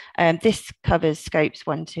 This covers scopes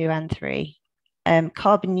 1, 2, and 3.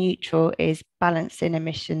 Carbon neutral is balancing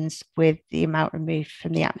emissions with the amount removed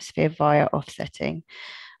from the atmosphere via offsetting.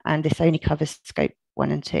 And this only covers scope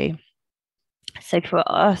 1 and 2. So for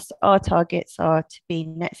us, our targets are to be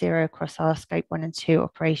net zero across our scope 1 and 2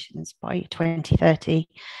 operations by 2030,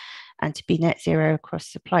 and to be net zero across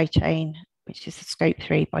supply chain, which is scope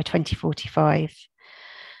 3, by 2045.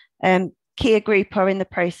 Kia Group are in the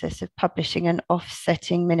process of publishing an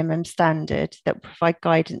offsetting minimum standard that will provide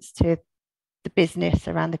guidance to the business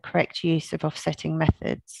around the correct use of offsetting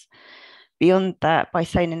methods. Beyond that, by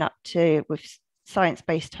signing up to with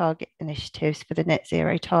science-based target initiatives for the net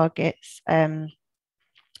zero targets,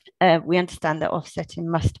 we understand that offsetting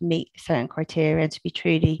must meet certain criteria, and to be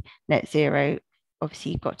truly net zero,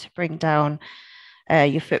 obviously you've got to bring down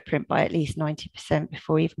your footprint by at least 90%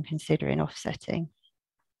 before even considering offsetting.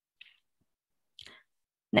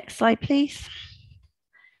 Next slide, please.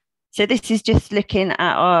 So this is just looking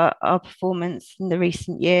at our performance in the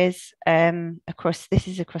recent years across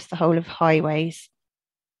the whole of highways.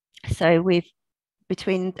 So we've,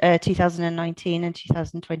 between 2019 and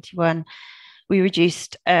 2021, we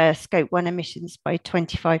reduced scope 1 emissions by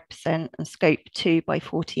 25% and scope 2 by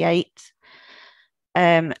 48%.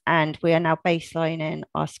 And we are now baselining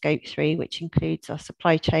our scope 3, which includes our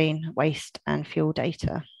supply chain, waste and fuel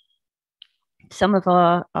data. Some of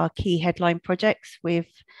our key headline projects, we're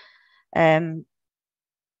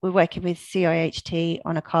working with CIHT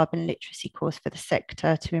on a carbon literacy course for the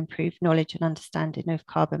sector to improve knowledge and understanding of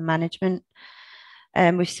carbon management.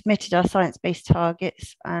 We've submitted our science-based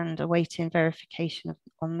targets and awaiting verification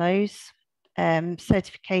on those.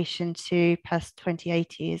 Certification to PAS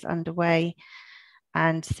 2080 is underway,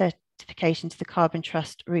 and certification to the Carbon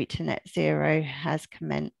Trust route to net zero has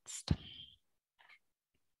commenced.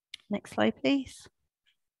 Next slide, please.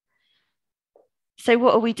 So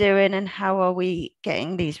what are we doing and how are we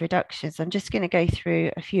getting these reductions? I'm just going to go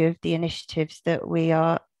through a few of the initiatives that we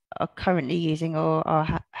are currently using or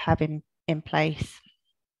are having in place.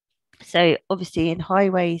 So obviously in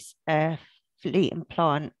highways, fleet and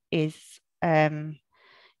plant is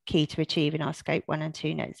key to achieving our scope 1 and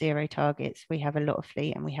 2 net zero targets. We have a lot of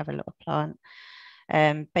fleet and we have a lot of plant.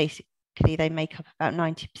 Basically, they make up about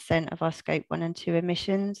 90% of our scope 1 and 2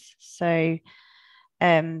 emissions. So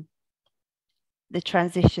the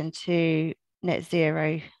transition to net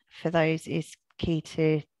zero for those is key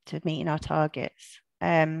to meeting our targets.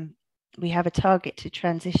 We have a target to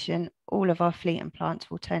transition all of our fleet and plant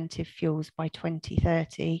to alternative fuels by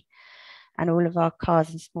 2030, and all of our cars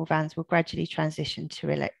and small vans will gradually transition to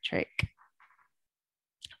electric.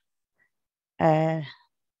 Next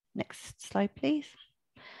slide, please.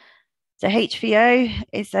 So HVO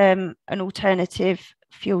is an alternative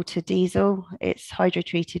fuel to diesel. It's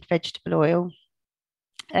hydrotreated vegetable oil.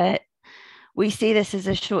 We see this as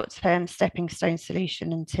a short-term stepping stone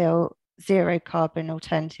solution until zero carbon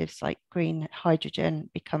alternatives like green hydrogen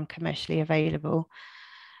become commercially available.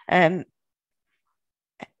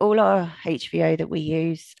 All our HVO that we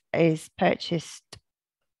use is purchased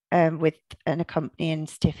with an accompanying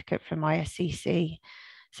certificate from ISCC.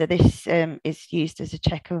 So this is used as a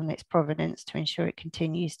check on its provenance to ensure it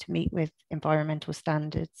continues to meet with environmental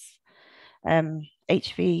standards.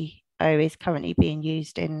 HVO is currently being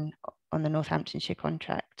used on the Northamptonshire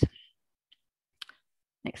contract.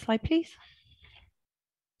 Next slide, please.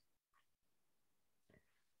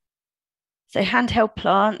 So handheld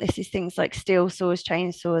plant, this is things like steel saws,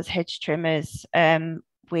 chainsaws, hedge trimmers.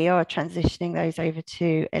 We are transitioning those over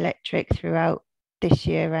to electric throughout this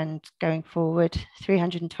year and going forward.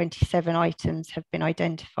 327 items have been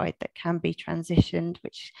identified that can be transitioned,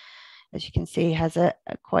 which, as you can see, has a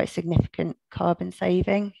quite significant carbon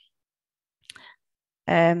saving.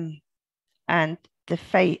 And the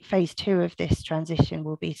phase 2 of this transition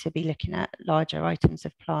will be to be looking at larger items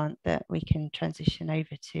of plant that we can transition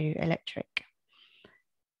over to electric.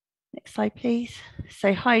 Next slide, please.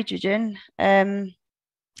 So hydrogen,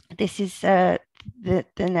 this is the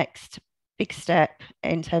next big step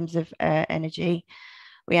in terms of energy.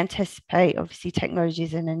 We anticipate, obviously,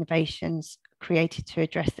 technologies and innovations created to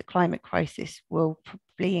address the climate crisis will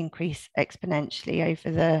probably increase exponentially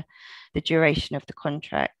over the duration of the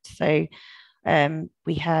contract. So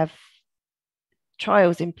we have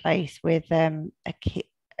trials in place with a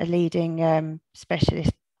leading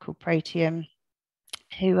specialist called Proteum,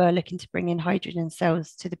 who are looking to bring in hydrogen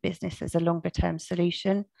cells to the business as a longer term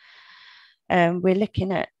solution. We're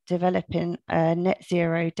looking at developing a net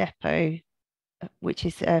zero depot, which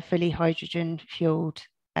is fully hydrogen fueled.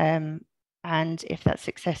 And if that's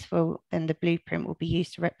successful, then the blueprint will be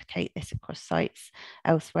used to replicate this across sites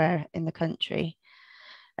elsewhere in the country.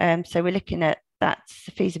 So we're looking at that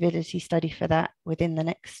feasibility study for that within the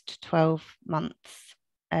next 12 months.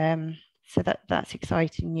 So that's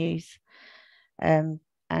exciting news. And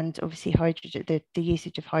obviously hydrogen, the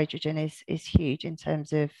usage of hydrogen is huge in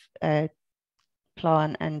terms of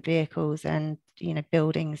plant and vehicles and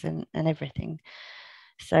buildings and everything.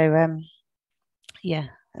 So yeah,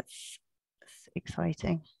 that's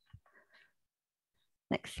exciting.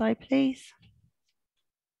 Next slide, please.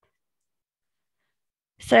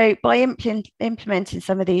 So by implementing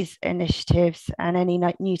some of these initiatives and any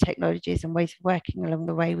new technologies and ways of working along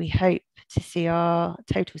the way, we hope to see our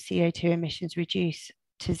total CO2 emissions reduce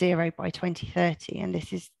to 0 by 2030. And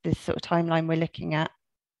this is the sort of timeline we're looking at.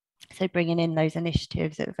 So bringing in those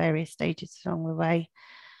initiatives at various stages along the way,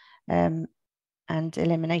 and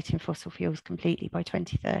eliminating fossil fuels completely by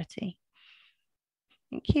 2030.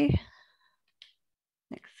 Thank you.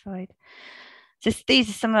 Next slide. So these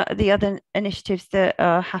are some of the other initiatives that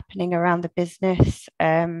are happening around the business.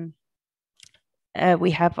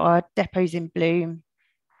 We have our Depots in Bloom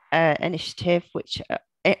initiative, which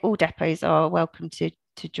all depots are welcome to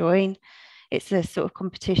join. It's a sort of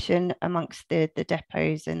competition amongst the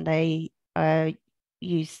depots, and they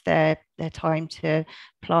use their time to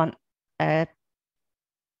plant up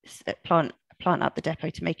the depot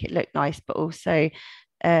to make it look nice, but also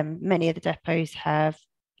many of the depots have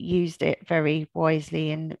used it very wisely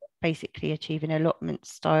in basically achieving allotment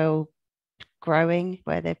style growing,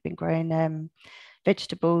 where they've been growing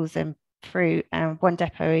vegetables and fruit, and one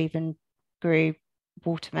depot even grew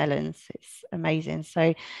watermelons. It's amazing.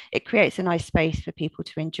 So it creates a nice space for people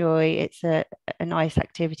to enjoy. It's a nice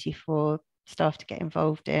activity for staff to get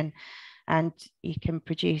involved in, and you can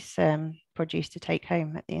produce produce to take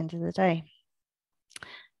home at the end of the day.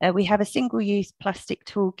 We have a single-use plastic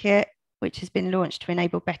toolkit, which has been launched to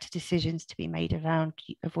enable better decisions to be made around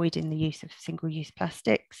avoiding the use of single-use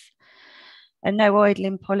plastics. A no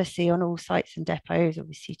idling policy on all sites and depots,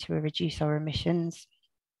 obviously to reduce our emissions.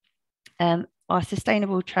 Our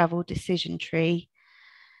sustainable travel decision tree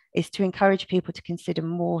is to encourage people to consider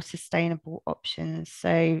more sustainable options.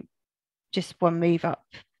 So just one move up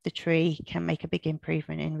the tree can make a big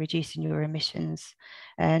improvement in reducing your emissions.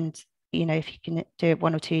 And if you can do it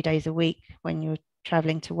 1 or 2 days a week when you're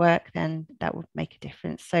traveling to work, then that would make a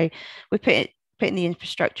difference. So we're putting the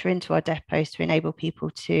infrastructure into our depots to enable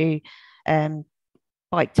people to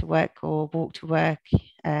bike to work or walk to work,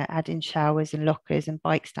 add in showers and lockers and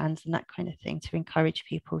bike stands and that kind of thing, to encourage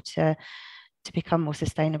people to become more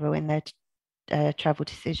sustainable in their travel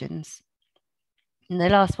decisions. And the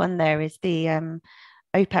last one there is the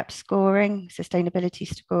OPAP scoring, sustainability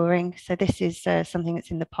scoring. So this is something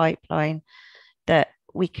that's in the pipeline that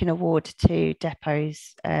we can award to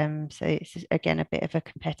depots. So it's again a bit of a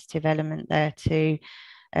competitive element there to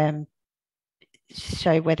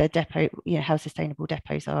show whether depot, how sustainable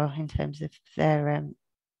depots are in terms of their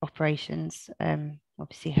operations.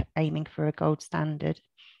 Obviously aiming for a gold standard.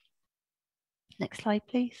 Next slide,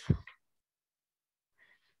 please.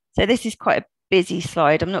 So this is quite a busy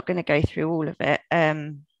slide. I'm not going to go through all of it,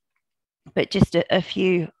 but just a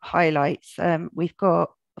few highlights. We've got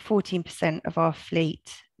 14% of our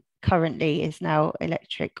fleet currently is now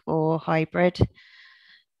electric or hybrid.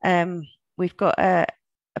 We've got a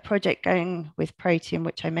project going with Protein,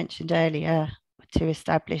 which I mentioned earlier, to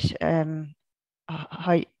establish fully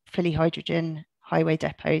hydrogen highway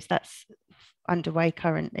depots. That's underway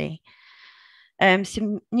currently.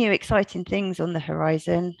 Some new exciting things on the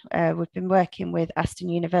horizon. We've been working with Aston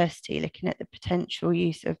University, looking at the potential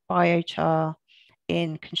use of biochar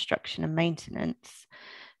in construction and maintenance.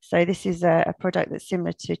 So this is a product that's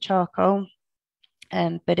similar to charcoal,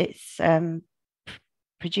 but it's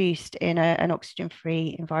produced in an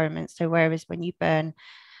oxygen-free environment. So whereas when you burn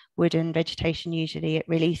wood and vegetation, usually it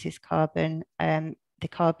releases carbon, the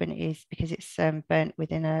carbon is, because it's burnt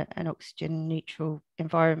within an oxygen-neutral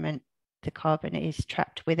environment, the carbon is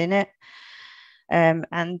trapped within it.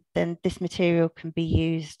 And then this material can be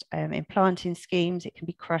used in planting schemes. It can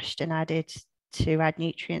be crushed and added to add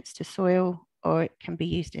nutrients to soil, or it can be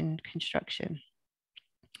used in construction.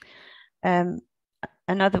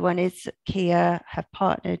 Another one is Kia have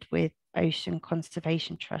partnered with Ocean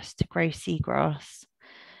Conservation Trust to grow seagrass.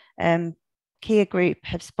 Kia Group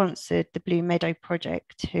have sponsored the Blue Meadow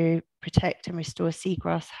project to protect and restore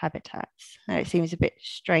seagrass habitats. Now, it seems a bit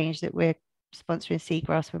strange that we're sponsoring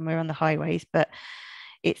seagrass when we're on the highways, but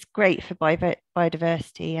it's great for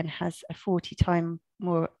biodiversity and has a 40 times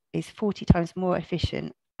more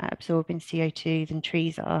efficient at absorbing CO2 than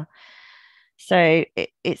trees are. So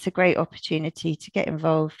it's a great opportunity to get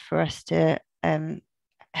involved for us to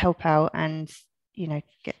help out and, you know,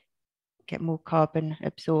 get more carbon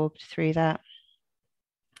absorbed through that.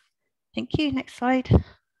 Thank you. Next slide.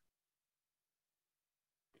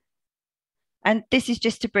 And this is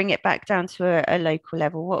just to bring it back down to a local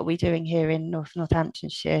level. What are we doing here in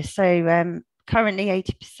Northamptonshire? So currently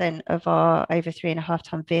 80% of our over 3.5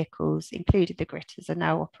 ton vehicles, including the gritters, are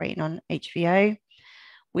now operating on HVO.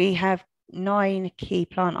 We have 9 key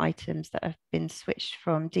plant items that have been switched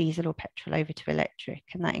from diesel or petrol over to electric,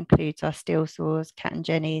 and that includes our steel saws, cat and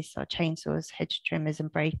jennies, our chainsaws, hedge trimmers and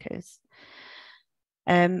breakers.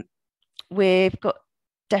 We've got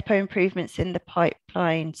depot improvements in the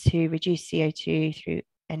pipeline to reduce CO2 through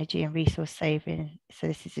energy and resource saving. So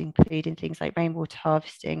this is including things like rainwater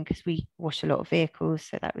harvesting, because we wash a lot of vehicles,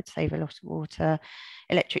 so that would save a lot of water,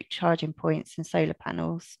 electric charging points and solar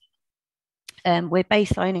panels. We're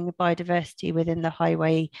baselining the biodiversity within the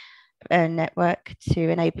highway network to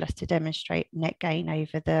enable us to demonstrate net gain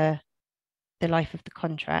over the life of the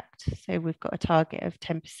contract. So we've got a target of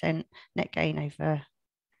 10% net gain over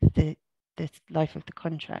the life of the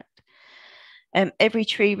contract. Every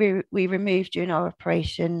tree we remove during our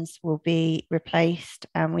operations will be replaced,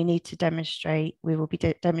 and we need to demonstrate, we will be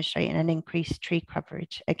demonstrating an increased tree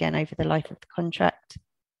coverage again over the life of the contract.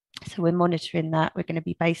 So we're monitoring that. We're going to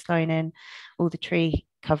be baselining all the tree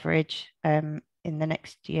coverage in the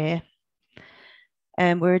next year.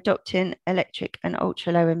 We're adopting electric and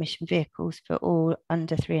ultra low emission vehicles for all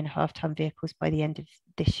under 3.5 ton vehicles by the end of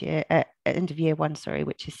this year, end of year 1, sorry,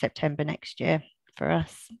 which is September next year for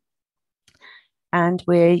us. And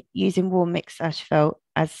we're using warm mix asphalt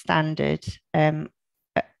as standard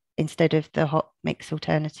instead of the hot mix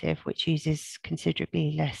alternative, which uses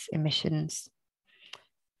considerably less emissions.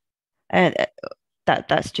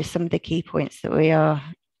 That's just some of the key points that we are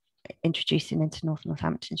introducing into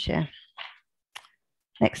Northamptonshire.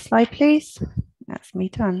 Next slide, please. That's me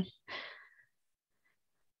done.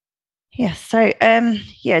 Yeah, so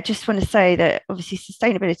yeah, just want to say that obviously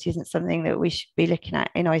sustainability isn't something that we should be looking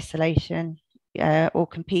at in isolation or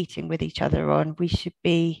competing with each other on. We should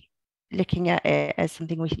be looking at it as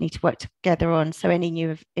something we need to work together on. So any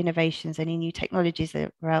new innovations, any new technologies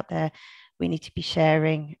that are out there, we need to be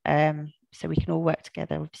sharing so we can all work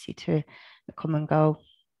together, obviously, to a common goal.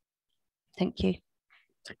 Thank you.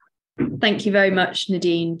 Thank you very much,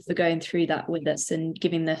 Nadine, for going through that with us and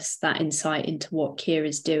giving us that insight into what Kia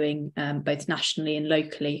is doing, both nationally and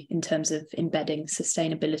locally, in terms of embedding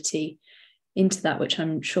sustainability into that, which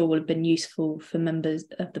I'm sure will have been useful for members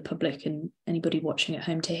of the public and anybody watching at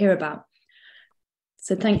home to hear about.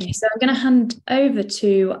 So thank you. So I'm going to hand over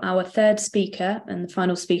to our third speaker and the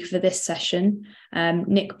final speaker for this session,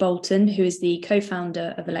 Nick Bolton, who is the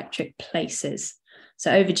co-founder of Electric Places.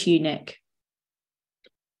 So over to you, Nick.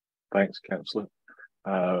 Thanks, Councillor.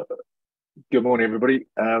 Good morning, everybody.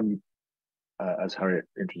 As Harriet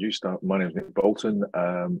introduced, my name is Nick Bolton.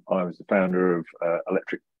 I was the founder of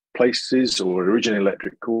Electric Places, or originally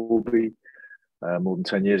Electric Corby. More than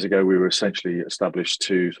 10 years ago, we were essentially established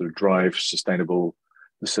to sort of drive sustainability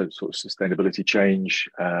change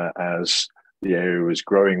as the area was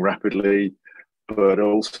growing rapidly, but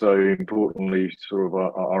also importantly, sort of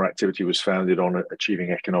our activity was founded on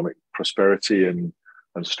achieving economic prosperity and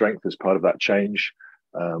strength as part of that change.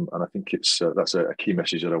 And I think that's a key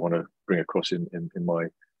message that I want to bring across in my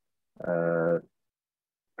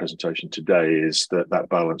presentation today, is that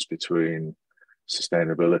balance between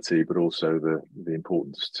sustainability, but also the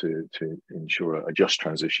importance to ensure a just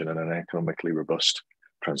transition and an economically robust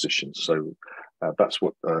transition. So that's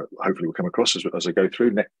what hopefully will come across as I go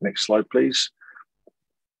through. Next slide, please.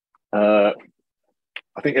 I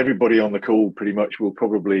think everybody on the call pretty much will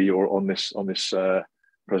probably, or on this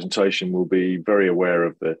presentation, will be very aware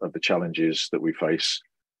of the challenges that we face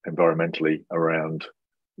environmentally around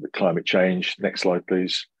the climate change. Next slide,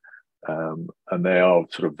 please. And they are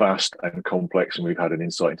sort of vast and complex, and we've had an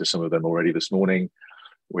insight into some of them already this morning.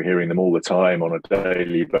 We're hearing them all the time on a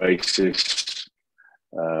daily basis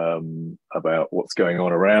about what's going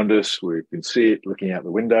on around us. We can see it looking out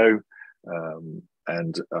the window,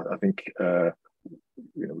 and I think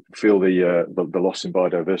we can feel the loss in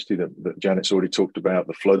biodiversity that Janet's already talked about,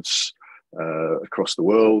 the floods across the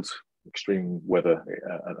world, extreme weather,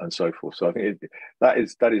 and so forth. So I think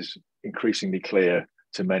that is increasingly clear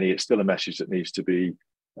to many. It's still a message that needs to be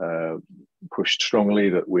pushed strongly,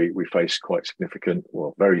 that we face quite significant,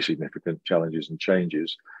 well, very significant challenges and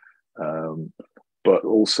changes. But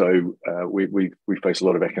also we face a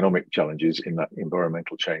lot of economic challenges in that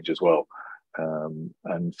environmental change as well,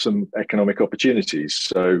 and some economic opportunities.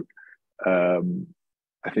 So I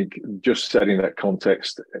think just setting that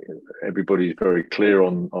context, everybody's very clear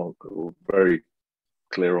on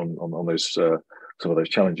those some of those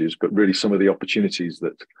challenges, but really some of the opportunities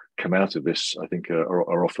that come out of this, I think,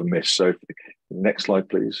 are often missed. So next slide,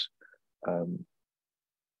 please.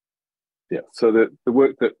 Yeah, so the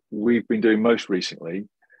work that we've been doing most recently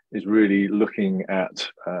is really looking at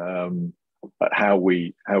how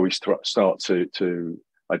we start to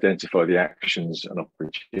identify the actions and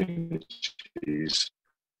opportunities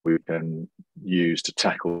we can use to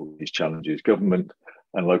tackle these challenges. Government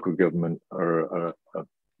and local government are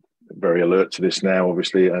very alert to this now,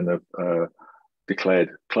 obviously, and have declared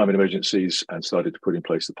climate emergencies and started to put in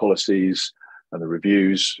place the policies and the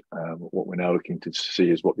reviews. What we're now looking to see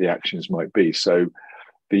is what the actions might be. So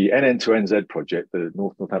the NN2NZ project, the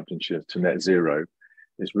North Northamptonshire to Net Zero,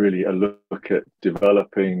 is really a look at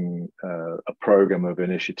developing a program of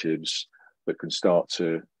initiatives that can start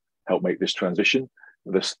to help make this transition.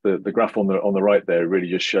 The graph on the right there really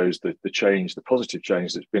just shows the change, the positive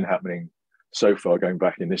change that's been happening so far, going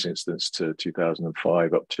back in this instance to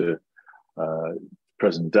 2005 up to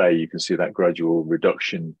present day. You can see that gradual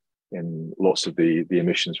reduction in lots of the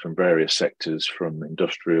emissions from various sectors, from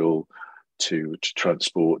industrial to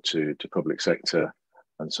transport to public sector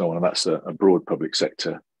and so on. And that's a broad public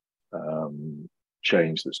sector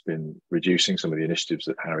change that's been reducing some of the initiatives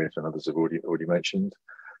that Harriet and others have already mentioned.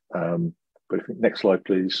 But if next slide,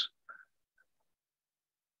 please.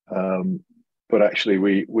 But actually,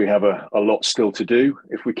 we have a lot still to do.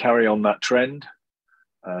 If we carry on that trend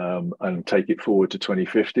and take it forward to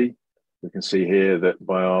 2050, we can see here that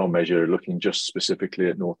by our measure, looking just specifically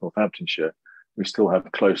at North Northamptonshire, we still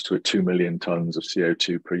have close to a 2 million tonnes of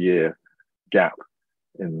CO2 per year gap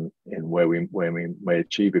in where we may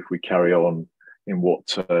achieve if we carry on in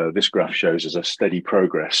what this graph shows as a steady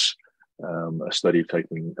progress, a study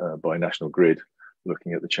taken by National Grid,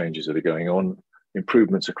 looking at the changes that are going on,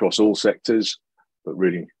 improvements across all sectors, but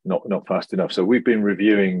really not fast enough. So we've been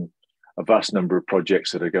reviewing a vast number of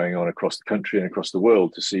projects that are going on across the country and across the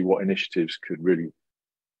world to see what initiatives could really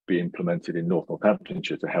be implemented in North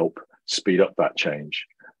Northamptonshire to help speed up that change.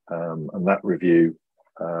 And that review,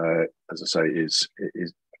 as I say, is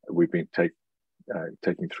we've been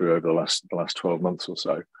taking through over the last 12 months or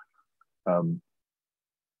so.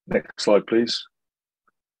 Next slide, please.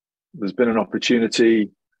 There's been an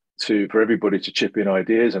opportunity for everybody to chip in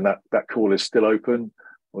ideas, and that call is still open.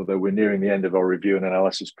 Although we're nearing the end of our review and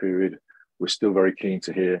analysis period, we're still very keen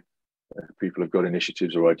to hear if people have got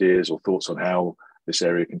initiatives or ideas or thoughts on how this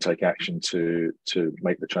area can take action to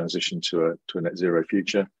make the transition to a net zero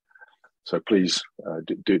future. So please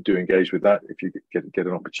do engage with that if you get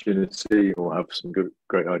an opportunity or have some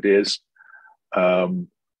great ideas.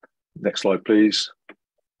 Next slide, please.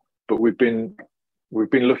 But we've been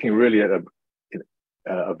looking really at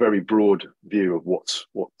a very broad view of what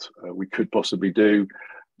we could possibly do,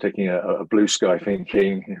 taking a blue sky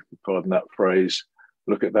thinking, if you pardon that phrase.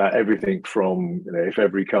 Look at that, everything from if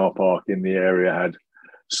every car park in the area had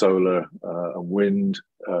solar and wind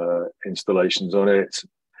installations on it,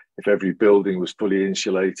 if every building was fully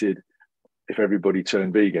insulated, if everybody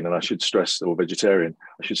turned vegan, and I should stress, or vegetarian,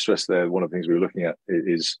 I should stress there, one of the things we were looking at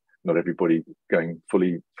is not everybody going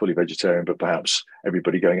fully vegetarian, but perhaps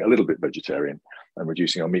everybody going a little bit vegetarian and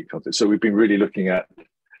reducing our meat content. So we've been really looking at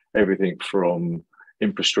everything from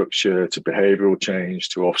infrastructure to behavioral change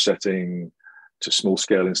to offsetting to small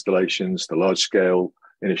scale installations to large scale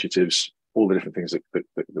initiatives, all the different things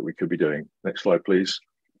that we could be doing. Next slide, please.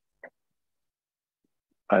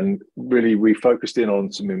 And really, we focused in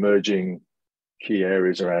on some emerging key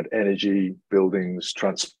areas around energy, buildings,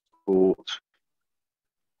 transport,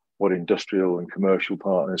 what industrial and commercial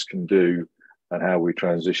partners can do, and how we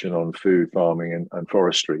transition on food, farming, and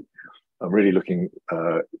forestry. I'm really looking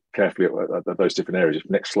carefully at those different areas.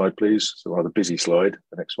 Next slide, please. It's a rather busy slide,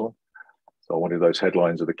 the next one. So I wanted those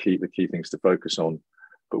headlines are the key things to focus on.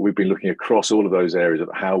 But we've been looking across all of those areas of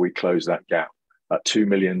how we close that gap. At 2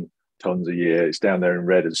 million tonnes a year, it's down there in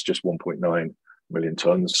red as just 1.9 million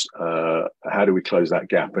tonnes. How do we close that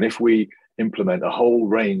gap? And if we implement a whole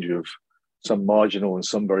range of some marginal and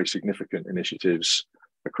some very significant initiatives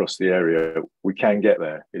across the area, we can get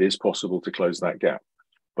there. It is possible to close that gap,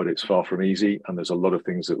 but it's far from easy. And there's a lot of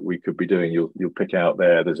things that we could be doing. You'll pick out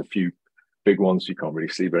there. There's a few big ones you can't really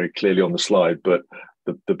see very clearly on the slide, but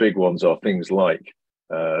the big ones are things like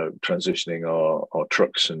transitioning our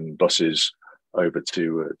trucks and buses over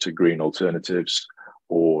to green alternatives,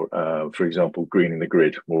 or for example, greening the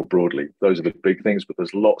grid more broadly. Those are the big things, but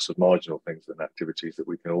there's lots of marginal things and activities that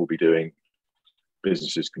we can all be doing,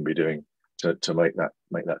 businesses can be doing to make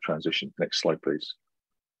that transition. Next slide, please.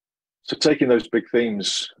 So taking those big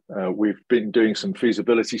themes, we've been doing some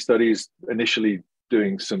feasibility studies, initially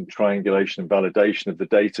doing some triangulation and validation of the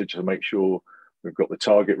data to make sure we've got the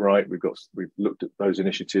target right. We've looked at those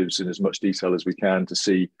initiatives in as much detail as we can to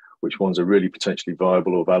see which ones are really potentially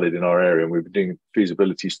viable or valid in our area. And we've been doing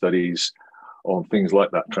feasibility studies on things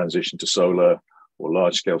like that transition to solar or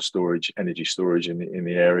large scale storage, energy storage in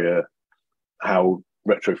the area, how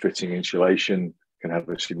retrofitting insulation can have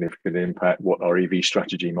a significant impact, what our EV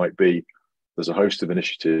strategy might be. There's a host of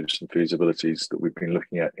initiatives and feasibilities that we've been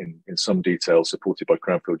looking at in some detail, supported by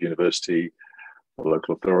Cranfield University, the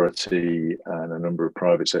local authority, and a number of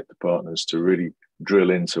private sector partners to really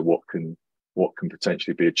drill into what can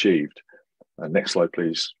potentially be achieved. Next slide,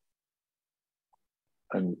 please.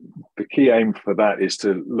 And the key aim for that is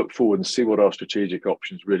to look forward and see what our strategic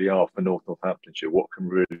options really are for North Northamptonshire. What can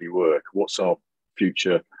really work? What's our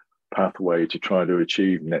future pathway to try to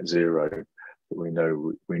achieve net zero that we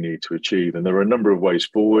know we need to achieve? And there are a number of ways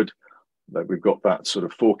forward. Like we've got that sort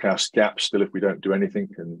of forecast gap still if we don't do anything,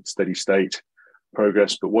 and steady state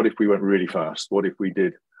progress. But what if we went really fast? What if we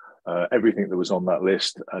did everything that was on that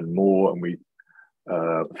list and more, and we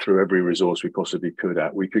threw every resource we possibly could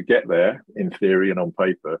at? We could get there in theory and on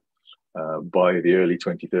paper by the early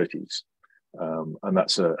 2030s. And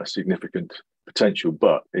that's a significant potential,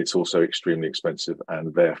 but it's also extremely expensive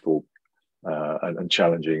and therefore and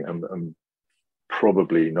challenging and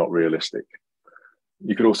probably not realistic.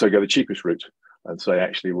 You could also go the cheapest route and say,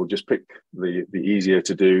 actually, we'll just pick the easier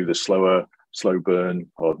to do, the slow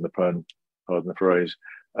burn, pardon the pun, pardon the phrase,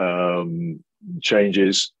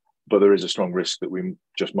 changes, but there is a strong risk that we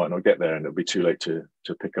just might not get there, and it'll be too late to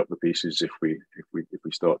pick up the pieces if we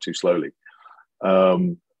start too slowly.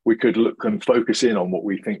 We could look and focus in on what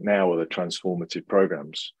we think now are the transformative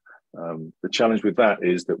programs. The challenge with that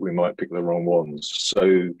is that we might pick the wrong ones.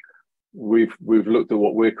 So we've looked at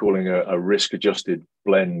what we're calling a risk-adjusted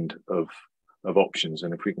blend of options,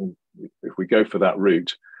 and if we go for that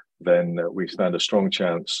route, then we stand a strong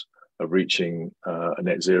chance of reaching a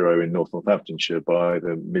net zero in North Northamptonshire by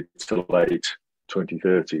the mid to late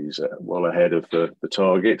 2030s, well ahead of the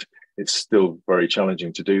target. It's still very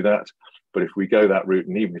challenging to do that, but if we go that route,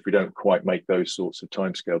 and even if we don't quite make those sorts of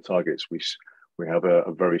timescale targets, we have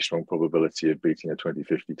a very strong probability of beating a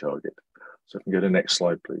 2050 target. So if we can go to the next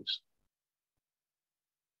slide, please.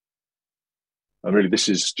 And really, this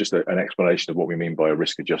is just an explanation of what we mean by a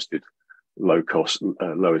risk-adjusted,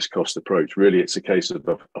 lowest cost approach. Really, it's a case of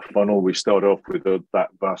a funnel. We start off with that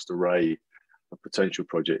vast array of potential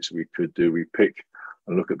projects we could do. We pick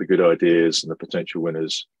and look at the good ideas and the potential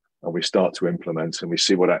winners, and we start to implement, and we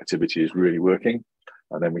see what activity is really working,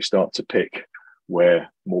 and then we start to pick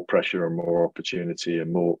where more pressure and more opportunity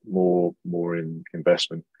and more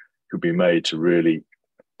investment could be made to really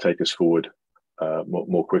take us forward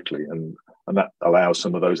more quickly, and that allows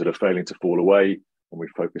some of those that are failing to fall away, and we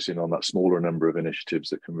focus in on that smaller number of initiatives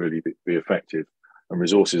that can really be effective. And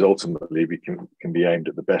resources ultimately can be aimed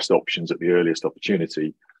at the best options at the earliest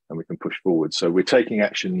opportunity, and we can push forward. So we're taking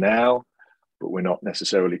action now, but we're not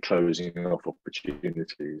necessarily closing off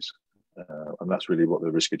opportunities. And that's really what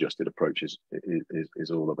the risk-adjusted approach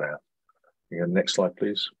is all about. Next slide,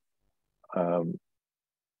 please.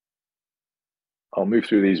 I'll move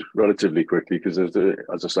through these relatively quickly because,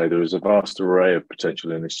 as I say, there is a vast array of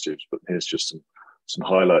potential initiatives, but here's just some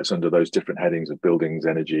highlights under those different headings of buildings,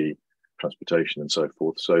 energy, transportation, and so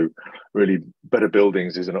forth. So really, better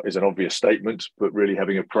buildings is an obvious statement, but really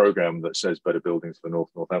having a programme that says better buildings for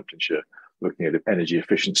Northamptonshire, looking at energy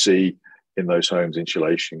efficiency in those homes,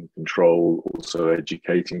 insulation, control, also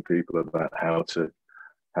educating people about how to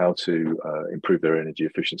improve their energy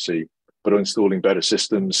efficiency, but installing better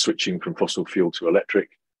systems, switching from fossil fuel to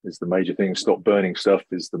electric is the major thing. Stop burning stuff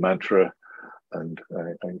is the mantra, and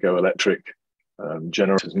go electric.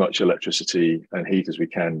 Generate as much electricity and heat as we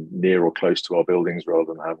can near or close to our buildings,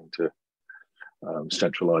 rather than having to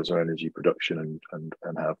centralise our energy production and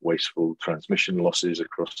have wasteful transmission losses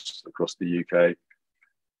across the UK.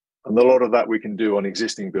 And a lot of that we can do on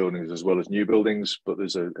existing buildings as well as new buildings, but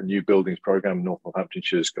there's a new buildings programme. North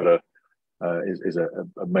Northamptonshire's got is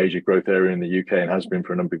a major growth area in the UK and has been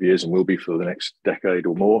for a number of years and will be for the next decade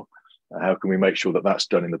or more. How can we make sure that that's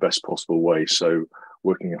done in the best possible way? So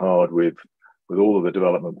working hard with all of the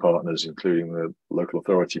development partners, including the local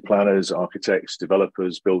authority planners, architects,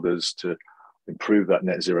 developers, builders, to improve that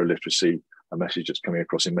net zero literacy. A message that's coming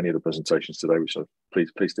across in many of the presentations today, which I'm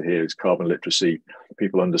pleased to hear, is carbon literacy,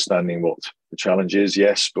 people understanding what the challenge is,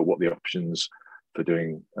 yes, but what the options for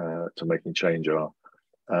doing to making change are.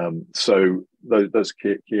 So those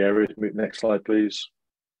key areas. Next slide, please.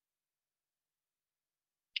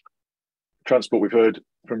 Transport, we've heard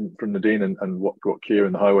from Nadine and what Kier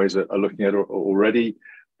and the highways are looking at already.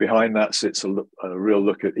 Behind that sits a real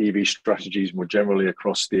look at EV strategies more generally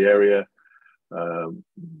across the area.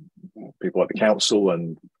 People like the council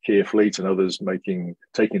and Kier Fleet and others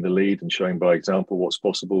taking the lead and showing by example what's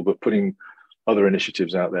possible, but putting other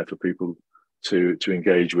initiatives out there for people to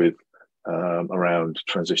engage with around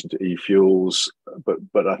transition to e-fuels.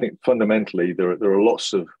 But I think fundamentally there are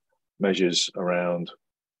lots of measures around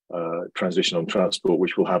transition on transport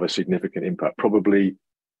which will have a significant impact. Probably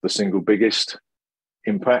the single biggest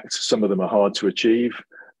impact. Some of them are hard to achieve,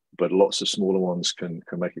 but lots of smaller ones can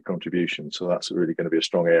make a contribution. So that's really going to be a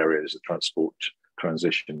strong area, is the transport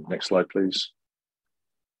transition. Next slide, please.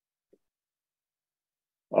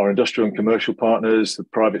 Our industrial and commercial partners, the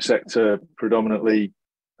private sector predominantly,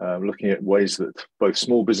 looking at ways that both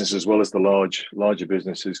small businesses as well as the larger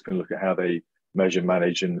businesses can look at how they measure,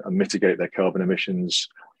 manage and mitigate their carbon emissions.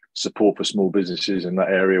 Support for small businesses in that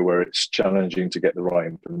area where it's challenging to get the right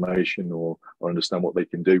information or understand what they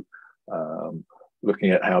can do.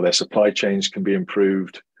 Looking at how their supply chains can be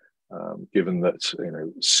improved, given that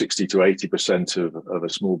 60 to 80% of a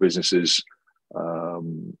small business's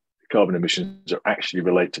carbon emissions are actually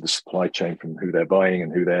related to the supply chain from who they're buying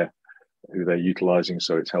and who they're utilizing.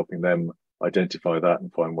 So it's helping them identify that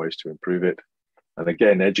and find ways to improve it. And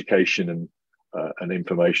again, education and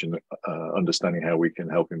information, understanding how we can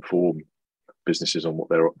help inform businesses on what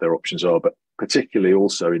their options are, but particularly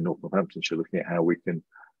also in North Northamptonshire, looking at how we can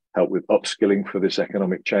help with upskilling for this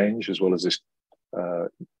economic change, as well as this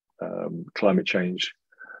climate change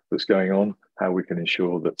that's going on, how we can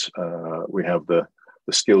ensure that we have the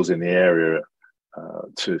skills in the area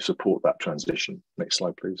to support that transition. Next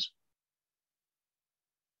slide, please.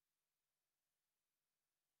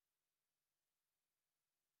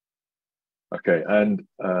 Okay, and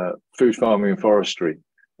food, farming and forestry.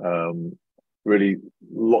 Really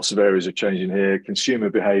lots of areas are changing here.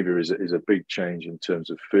 Consumer behavior is a big change in terms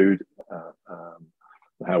of food,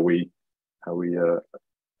 how we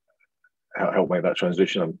help make that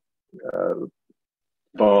transition.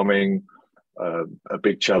 Farming, a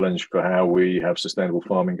big challenge for how we have sustainable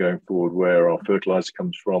farming going forward, where our fertilizer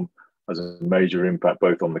comes from, has a major impact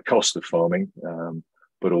both on the cost of farming,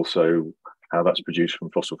 but also how that's produced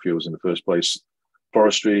from fossil fuels in the first place.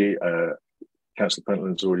 Forestry, Councillor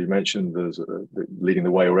Pentland's already mentioned, there's leading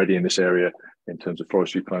the way already in this area in terms of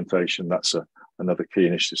forestry plantation. That's another key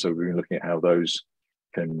initiative. So we've been looking at how those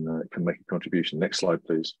can make a contribution. Next slide,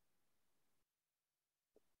 please.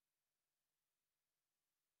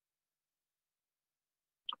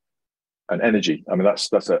 And energy, I mean,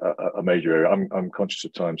 that's a major area. I'm conscious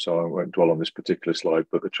of time, so I won't dwell on this particular slide,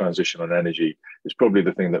 but the transition on energy is probably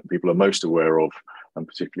the thing that people are most aware of, and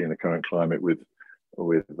particularly in the current climate with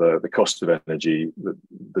the cost of energy.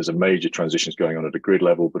 There's a major transitions going on at a grid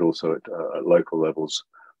level, but also at local levels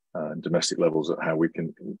and domestic levels, at how we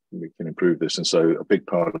can improve this. And so a big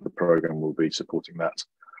part of the programme will be supporting that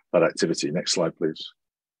activity. Next slide, please.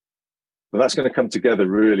 But that's going to come together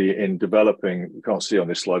really in developing, you can't see on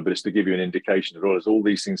this slide, but it's to give you an indication of as all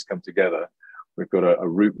these things come together, we've got a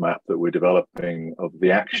route map that we're developing of the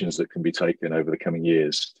actions that can be taken over the coming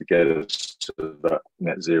years to get us to that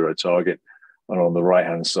net zero target. And on the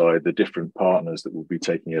right-hand side, the different partners that will be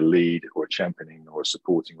taking a lead or a championing or a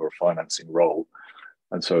supporting or a financing role.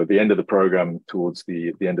 And so at the end of the program, towards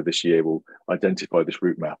the end of this year, we'll identify this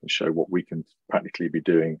route map and show what we can practically be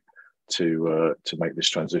doing to make this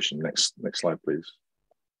transition. Next slide, please.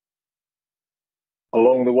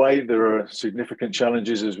 Along the way, there are significant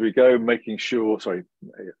challenges as we go, making sure, sorry,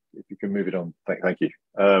 if you can move it on, thank you.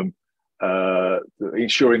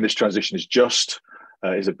 Ensuring this transition is just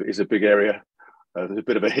is a big area. There's a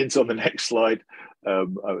bit of a hint on the next slide. I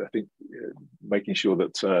think making sure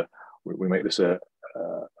that we make this a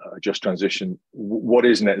just transition. What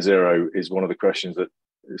is net zero is one of the questions that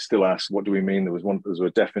is still asked. What do we mean? There was a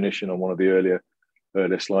definition on one of the earlier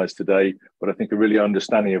slides today, but I think a really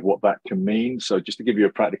understanding of what that can mean. So just to give you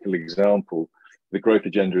a practical example, the growth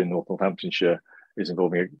agenda in North Northamptonshire is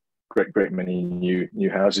involving a great many new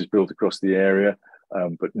houses built across the area.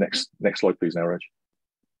 But next slide, please, now, Reg.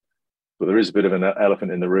 But there is a bit of an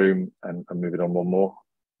elephant in the room, and move it on one more.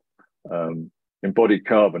 Embodied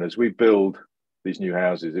carbon. As we build these new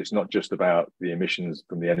houses, it's not just about the emissions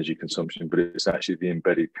from the energy consumption, but it's actually the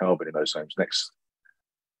embedded carbon in those homes. Next.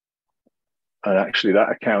 And actually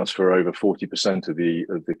that accounts for over 40% of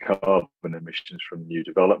the carbon emissions from new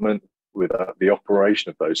development, with the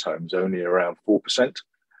operation of those homes only around 4%,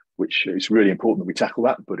 which is really important that we tackle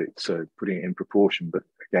that, but it's putting it in proportion. But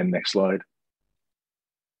again, next slide.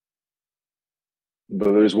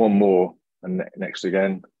 But there's one more, and next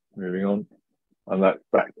again, moving on. And that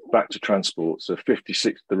back to transport. So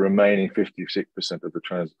the remaining 56% of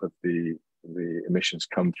the emissions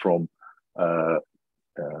come from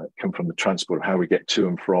the transport of how we get to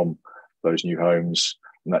and from those new homes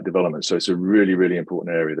and that development. So it's a really, really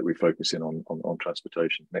important area that we focus in on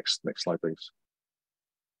transportation. Next slide, please.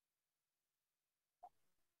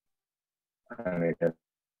 And again,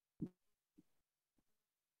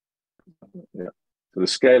 yeah. So the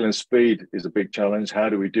scale and speed is a big challenge. How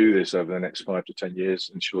do we do this over the next 5 to 10 years?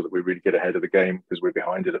 Ensure that we really get ahead of the game, because we're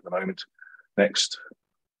behind it at the moment. Next.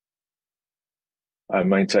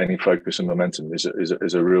 Maintaining focus and momentum is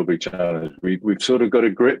a real big challenge. We've sort of got a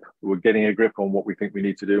grip. We're getting a grip on what we think we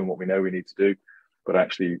need to do and what we know we need to do, but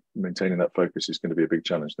actually maintaining that focus is going to be a big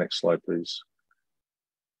challenge. Next slide, please.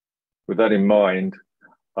 With that in mind,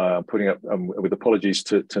 putting up, with apologies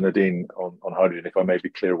to Nadine on hydrogen, if I may be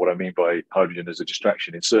clear what I mean by hydrogen as a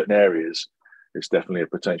distraction. In certain areas, it's definitely a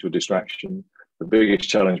potential distraction. The biggest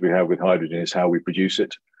challenge we have with hydrogen is how we produce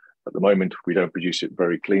it. At the moment, we don't produce it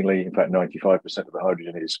very cleanly. In fact, 95% of the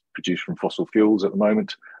hydrogen is produced from fossil fuels at the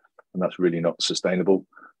moment, and that's really not sustainable.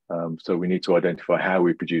 So we need to identify how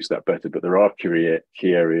we produce that better. But there are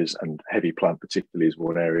key areas, and heavy plant particularly is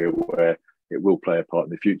one area where it will play a part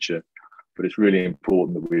in the future. But it's really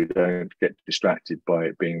important that we don't get distracted by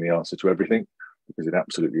it being the answer to everything, because it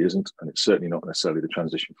absolutely isn't. And it's certainly not necessarily the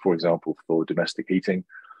transition, for example, for domestic heating.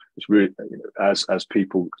 It's really, as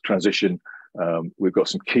people transition, we've got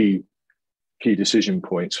some key decision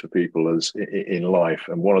points for people as in life,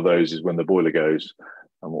 and one of those is when the boiler goes.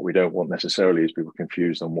 And what we don't want necessarily is people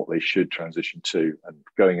confused on what they should transition to. And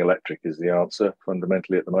going electric is the answer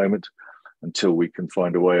fundamentally at the moment, until we can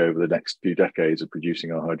find a way over the next few decades of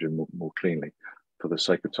producing our hydrogen more cleanly. For the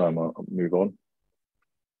sake of time, I'll move on.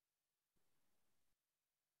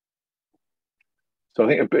 So I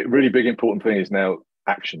think a really big important thing is now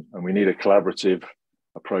action, and we need a collaborative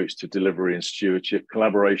approach to delivery and stewardship.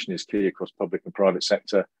 Collaboration is key across public and private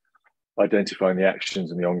sector, identifying the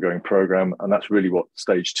actions in the ongoing programme, and that's really what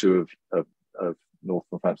stage 2 of North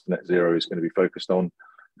Northampton Net Zero is going to be focused on,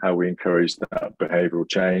 how we encourage that behavioural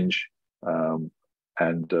change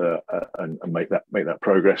and make that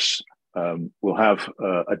progress. We'll have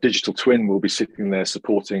a digital twin. We'll be sitting there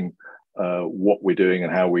supporting what we're doing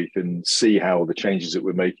and how we can see how the changes that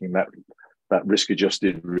we're making, that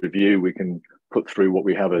risk-adjusted review, we can put through what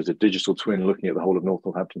we have as a digital twin, looking at the whole of North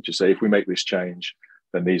Northampton to say, if we make this change,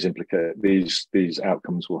 then these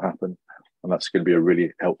outcomes will happen, and that's going to be a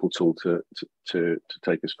really helpful tool to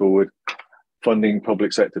take us forward. Funding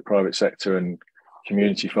public sector, private sector, and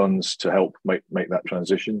community funds to help make that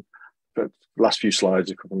transition. But last few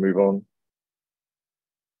slides, if we can move on.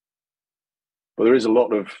 But there is a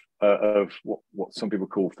lot of what some people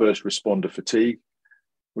call first responder fatigue.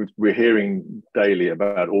 We're hearing daily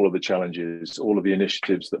about all of the challenges, all of the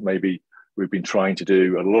initiatives that maybe we've been trying to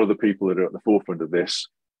do. And a lot of the people that are at the forefront of this,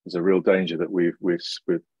 there's a real danger that we're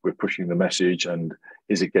pushing the message, and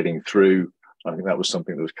is it getting through? I think that was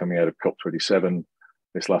something that was coming out of COP27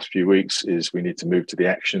 this last few weeks, is we need to move to the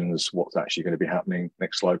actions, what's actually going to be happening.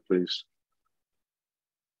 Next slide, please.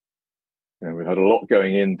 We've had a lot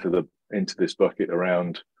going into this bucket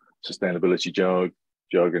around sustainability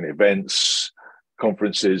jargon, events,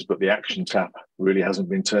 conferences, but the action tap really hasn't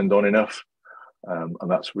been turned on enough. And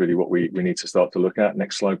that's really what we need to start to look at.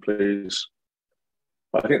 Next slide, please.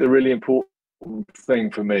 I think the really important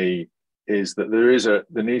thing for me is that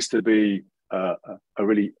there needs to be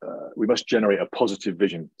we must generate a positive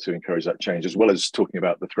vision to encourage that change, as well as talking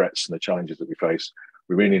about the threats and the challenges that we face.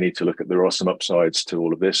 We really need to look at, there are some upsides to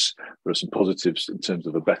all of this. There are some positives in terms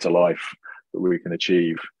of a better life that we can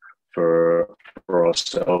achieve for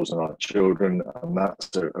ourselves and our children, and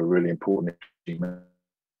that's a really important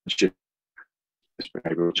shift, this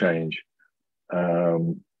behavioural change.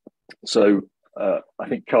 So I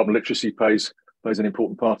think carbon literacy plays an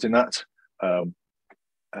important part in that.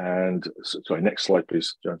 And sorry, next slide,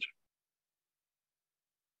 please, Judge.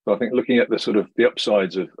 So I think looking at the sort of the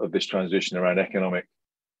upsides of this transition around economic,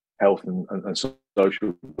 health and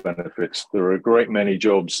social benefits, there are a great many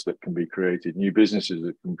jobs that can be created, new businesses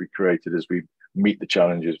that can be created as we meet the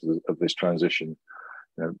challenges of this transition.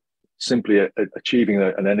 You know, simply achieving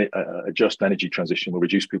a just energy transition will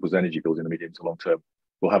reduce people's energy bills in the medium to long term.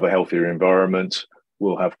 We'll have a healthier environment.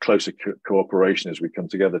 We'll have closer cooperation as we come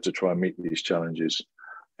together to try and meet these challenges.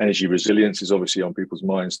 Energy resilience is obviously on people's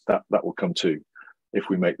minds. That will come too if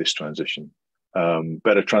we make this transition.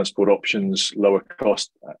 Better transport options, lower cost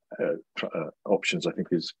options, I think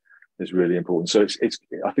is really important. So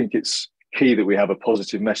I think it's key that we have a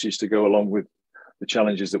positive message to go along with the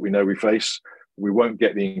challenges that we know we face. We won't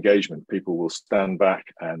get the engagement. People will stand back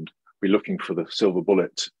and be looking for the silver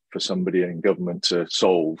bullet for somebody in government to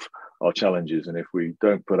solve our challenges. And if we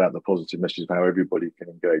don't put out the positive message of how everybody can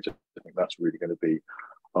engage, I think that's really going to be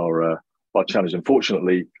our challenge.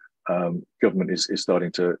 Unfortunately, government is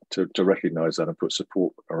starting to recognise that and put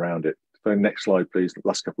support around it. So next slide, please. The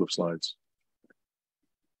last couple of slides.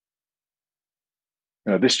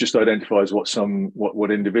 This just identifies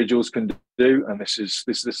what individuals can do, and this is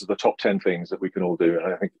the top 10 things that we can all do.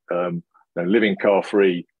 And I think living car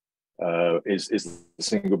free is the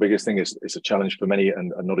single biggest thing. It's a challenge for many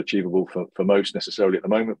and not achievable for most necessarily at the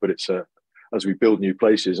moment. But it's as we build new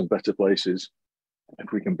places and better places,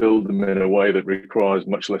 if we can build them in a way that requires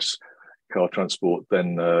much less car transport,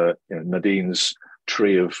 then Nadine's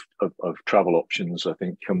tree of travel options, I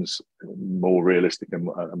think, comes more realistic and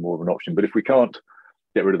more of an option. But if we can't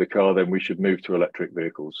get rid of the car, then we should move to electric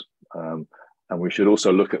vehicles. And we should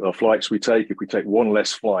also look at the flights we take. If we take one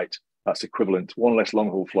less flight, that's equivalent. One less long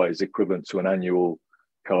haul flight is equivalent to an annual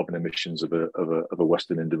carbon emissions of a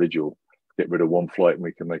Western individual. Get rid of one flight and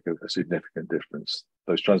we can make a significant difference.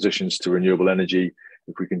 Those transitions to renewable energy,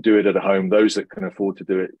 if we can do it at a home, those that can afford to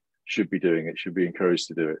do it should be doing it, should be encouraged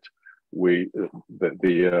to do it.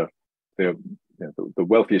 The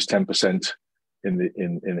wealthiest 10%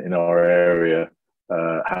 in our area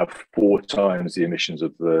have 4 times the emissions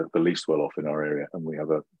of the least well off in our area, and we have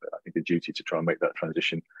I think a duty to try and make that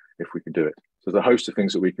transition if we can do it. So there's a host of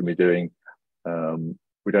things that we can be doing.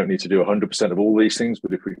 We don't need to do 100% of all these things,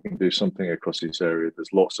 but if we can do something across this area,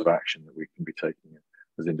 there's lots of action that we can be taking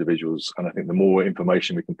as individuals. And I think the more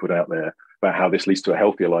information we can put out there about how this leads to a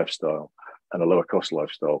healthier lifestyle and a lower cost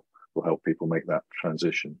lifestyle will help people make that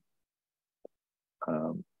transition.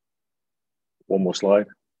 One more slide.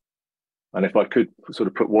 And if I could sort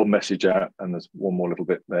of put one message out, and there's one more little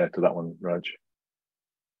bit there to that one, Raj.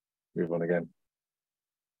 Move on again.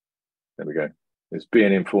 There we go. It's be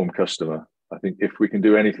an informed customer. I think if we can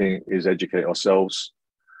do anything is educate ourselves,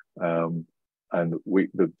 and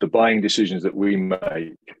the buying decisions that we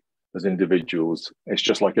make as individuals, it's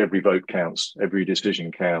just like every vote counts, every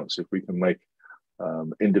decision counts. If we can make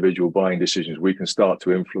individual buying decisions, we can start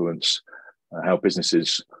to influence how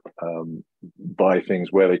businesses buy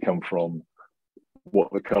things, where they come from,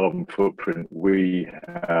 what the carbon footprint we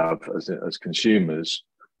have as consumers.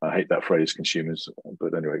 I hate that phrase, consumers,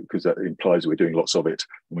 but anyway, because that implies that we're doing lots of it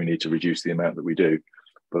and we need to reduce the amount that we do.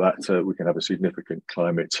 But that we can have a significant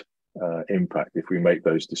climate impact if we make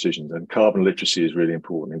those decisions. And carbon literacy is really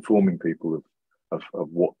important. Informing people of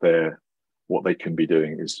what they can be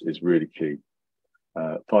doing is really key.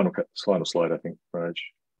 Final slide, I think, Raj.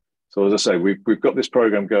 So as I say, we've got this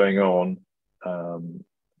program going on,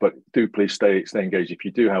 but do please stay engaged. If you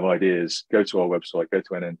do have ideas, go to our website, go to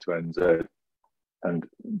NN2NZ, and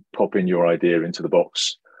pop in your idea into the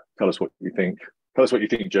box. Tell us what you think. Tell us what you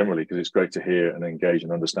think generally, because it's great to hear and engage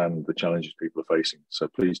and understand the challenges people are facing. So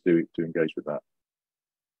please do engage with that.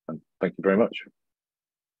 And thank you very much.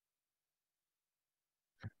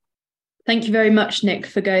 Thank you very much, Nick,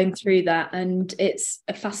 for going through that. And it's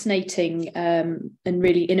a fascinating and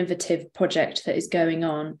really innovative project that is going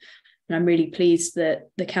on. And I'm really pleased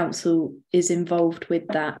that the council is involved with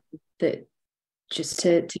that just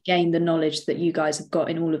to gain the knowledge that you guys have got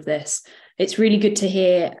in all of this. It's really good to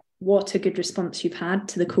hear what a good response you've had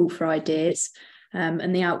to the call for ideas,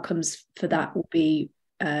 and the outcomes for that will be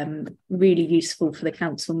really useful for the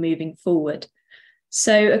council moving forward.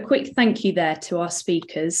 So a quick thank you there to our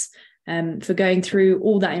speakers for going through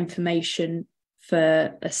all that information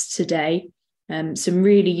for us today. Some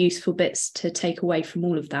really useful bits to take away from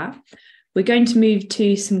all of that. We're going to move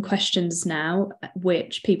to some questions now,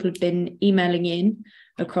 which people have been emailing in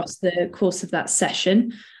across the course of that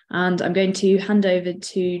session. And I'm going to hand over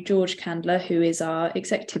to George Candler, who is our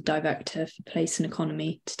Executive Director for Place and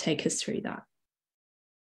Economy, to take us through that.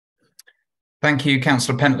 Thank you,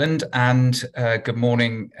 Councillor Pentland, and good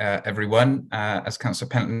morning, everyone. As Councillor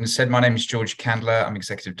Pentland said, my name is George Candler. I'm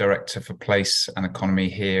Executive Director for Place and Economy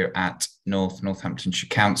here at Northamptonshire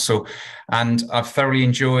Council, and I've thoroughly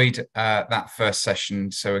enjoyed that first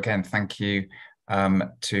session. So again, thank you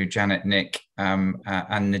to Janet, Nick and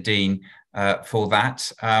Nadine for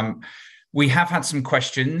that. We have had some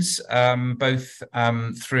questions, both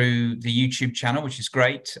through the YouTube channel, which is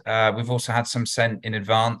great. We've also had some sent in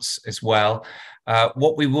advance as well.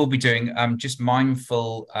 What we will be doing, I'm just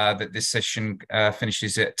mindful that this session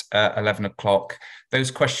finishes at 11 o'clock.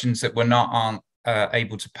 Those questions that aren't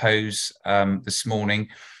able to pose this morning,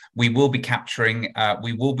 we will be capturing,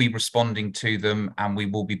 we will be responding to them, and we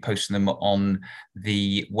will be posting them on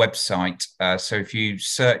the website. So if you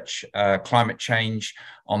search climate change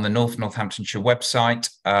on the Northamptonshire website,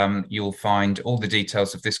 you'll find all the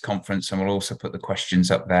details of this conference, and we'll also put the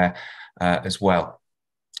questions up there as well.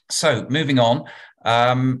 So moving on,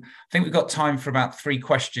 I think we've got time for about 3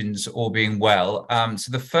 questions, all being well.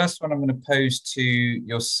 So the first one I'm going to pose to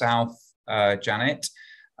yourself, Janet,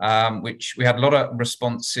 which we had a lot of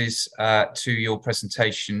responses to your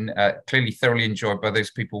presentation, clearly thoroughly enjoyed by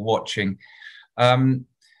those people watching.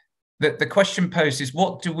 The question posed is,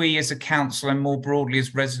 what do we as a council and more broadly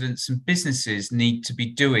as residents and businesses need to be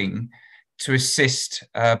doing to assist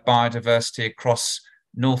biodiversity across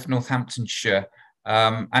Northamptonshire,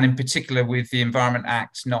 and in particular with the Environment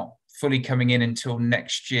Act not fully coming in until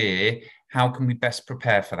next year? How can we best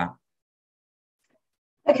prepare for that?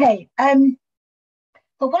 Okay.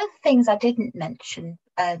 Well, one of the things I didn't mention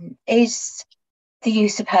is the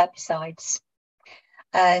use of herbicides.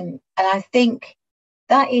 And I think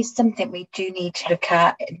that is something we do need to look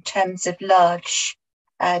at in terms of large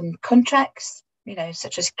contracts,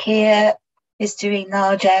 such as Kia is doing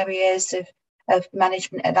large areas of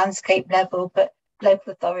management at landscape level, but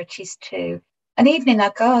local authorities too. And even in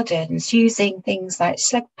our gardens, using things like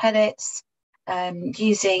slug pellets,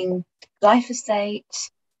 using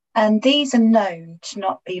glyphosate. And these are known to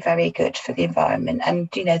not be very good for the environment. And,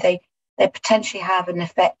 they potentially have an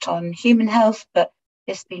effect on human health, but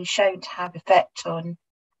it's been shown to have effect on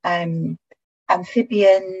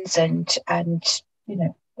amphibians and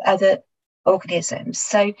other organisms.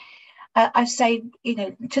 So I say,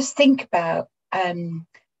 just think about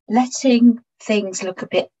letting things look a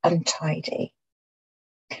bit untidy.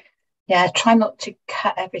 Yeah, try not to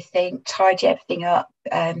cut everything, tidy everything up.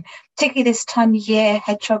 Particularly this time of year,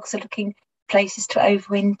 hedgehogs are looking places to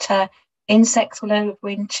overwinter. Insects will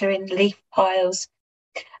overwinter in leaf piles.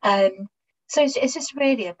 So it's just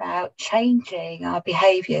really about changing our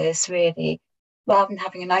behaviours, really, rather than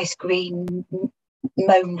having a nice green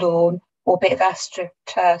mown lawn or a bit of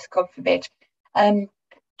astroturf, God forbid.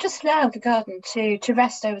 Just allow the garden to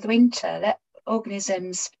rest over the winter. Let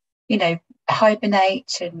organisms,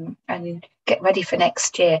 hibernate and get ready for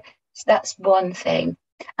next year. So that's one thing.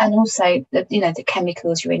 And also the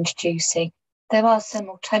chemicals you're introducing. There are some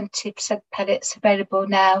alternative slug pellets available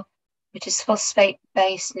now, which is phosphate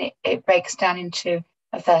based, and it breaks down into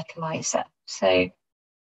a fertilizer. So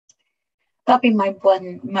that'll be my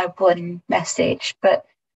one message. But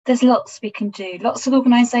there's lots we can do. Lots of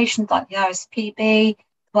organisations like the RSPB,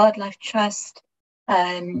 Wildlife Trust,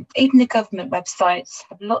 even the government websites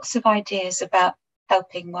have lots of ideas about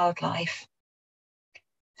helping wildlife,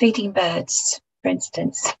 feeding birds, for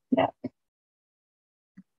instance. Yeah.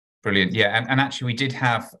 Brilliant. Yeah, and actually we did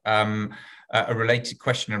have a related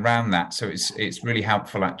question around that. So it's really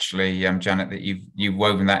helpful, actually, Janet, that you've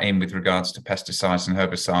woven that in with regards to pesticides and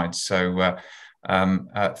herbicides. So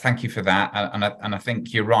thank you for that. And I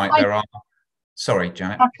think you're right. There are. Sorry,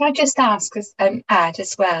 Janet. Can I just ask, add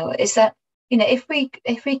as well, is that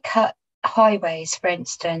if we cut highways, for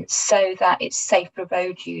instance, so that it's safe for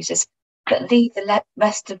road users, but leave the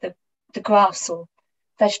rest of the grass or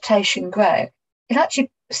vegetation grow, it'll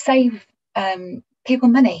actually save people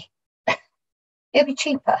money. It'll be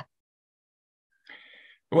cheaper.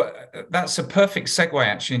 Well, that's a perfect segue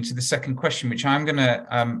actually into the second question, which I'm going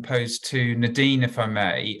to pose to Nadine, if I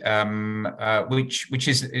may, which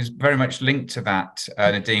is very much linked to that,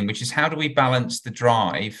 Nadine, which is how do we balance the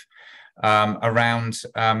drive around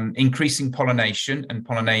increasing pollination and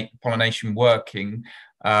pollination working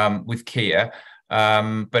with Kia,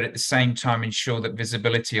 but at the same time ensure that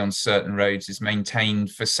visibility on certain roads is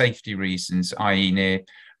maintained for safety reasons, i.e. near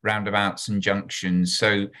roundabouts and junctions.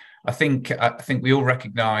 So I think we all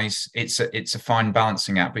recognise it's a fine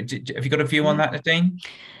balancing act. But have you got a view on that, Nadine?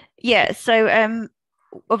 Yeah. So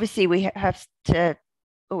obviously we have to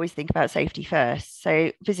always think about safety first.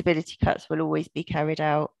 So visibility cuts will always be carried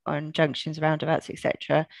out on junctions, roundabouts,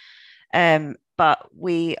 etc. But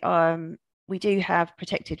we do have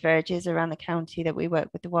protected verges around the county that we work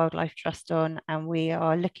with the Wildlife Trust on, and we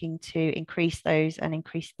are looking to increase those and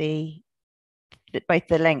increase both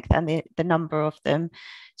the length and the number of them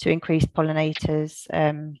to increase pollinators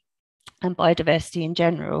and biodiversity in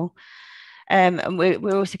general. And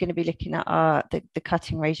we're also going to be looking at the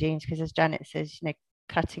cutting regimes, because as Janet says,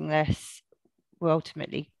 cutting less will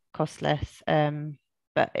ultimately cost less,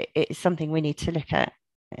 but it's something we need to look at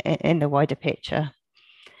in the wider picture.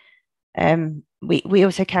 We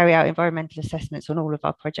also carry out environmental assessments on all of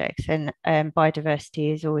our projects, and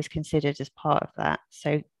biodiversity is always considered as part of that.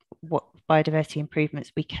 So what biodiversity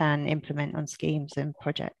improvements we can implement on schemes and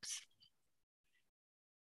projects.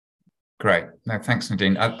 Great. No, thanks,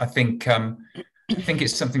 Nadine. I think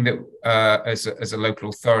it's something that as a local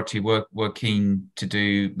authority we're keen to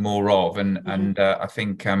do more of, and I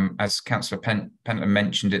think as Councillor Pentland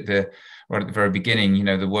mentioned at the very beginning,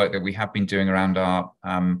 the work that we have been doing around our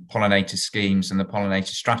pollinator schemes and the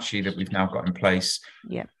pollinator strategy that we've now got in place,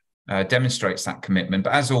 demonstrates that commitment.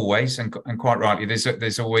 But as always, and quite rightly,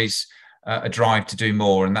 there's always a drive to do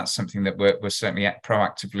more, and that's something that we're certainly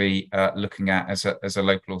proactively looking at as a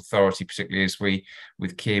local authority, particularly as we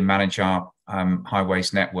with Kia manage our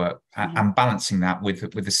highways network, and balancing that with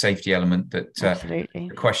the safety element that the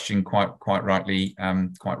question quite rightly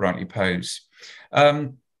posed.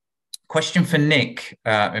 Question for Nick,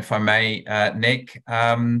 if I may, Nick.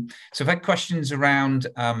 So I've had questions around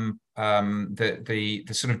the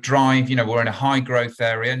sort of drive. We're in a high growth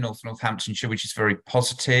area, Northamptonshire, which is very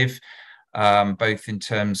positive, both in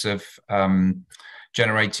terms of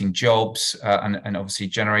generating jobs and obviously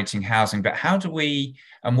generating housing. But how do we,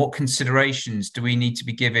 and what considerations do we need to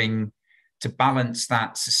be giving to balance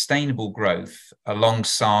that sustainable growth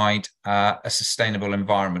alongside a sustainable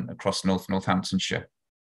environment across Northamptonshire?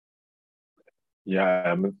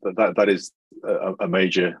 Yeah, that is a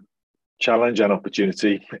major challenge and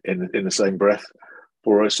opportunity in the same breath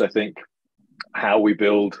for us. I think how we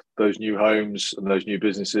build those new homes and those new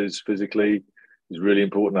businesses physically is really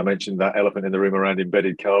important. I mentioned that elephant in the room around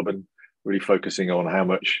embedded carbon, really focusing on how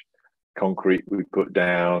much concrete we put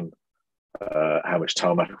down, how much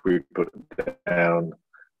tarmac we put down,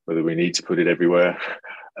 whether we need to put it everywhere.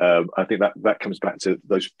 I think that comes back to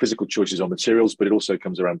those physical choices on materials, but it also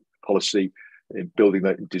comes around policy in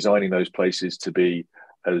designing those places to be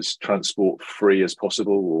as transport free as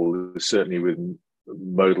possible, or certainly with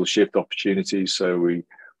modal shift opportunities. So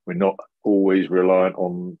we're not always reliant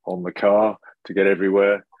on the car to get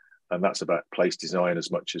everywhere, and that's about place design as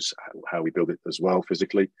much as how we build it as well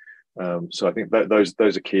physically. So I think that those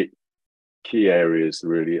are key areas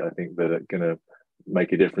really, I think, that are going to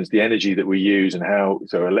make a difference. The energy that we use and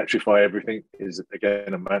so electrify everything is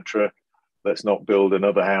again a mantra. Let's not build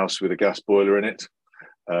another house with a gas boiler in it.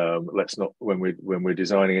 Let's not, when we're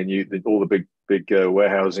designing all the big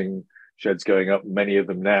warehousing sheds going up, many of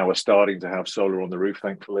them now are starting to have solar on the roof,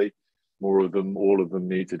 thankfully. All of them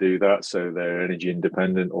need to do that, so they're energy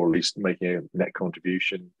independent, or at least making a net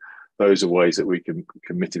contribution. Those are ways that we can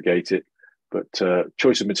mitigate it. But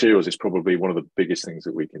choice of materials is probably one of the biggest things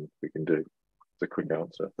that we can do. It's a quick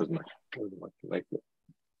answer, doesn't it?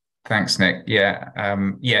 Thanks, Nick. Yeah,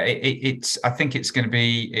 it's. I think it's going to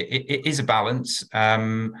be. It is a balance.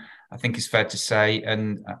 I think it's fair to say,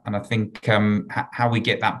 and I think how we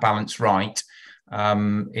get that balance right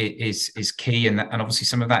is key, and obviously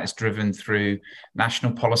some of that is driven through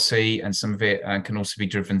national policy, and some of it can also be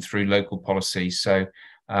driven through local policy. So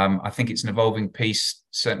I think it's an evolving piece.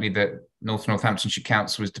 Certainly, that Northamptonshire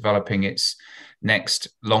Council is developing its next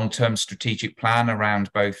long-term strategic plan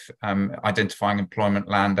around both identifying employment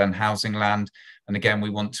land and housing land. And again, we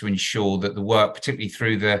want to ensure that the work, particularly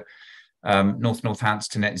through the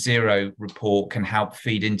Northampton Net Zero report, can help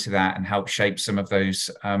feed into that and help shape some of those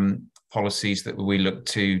policies that we look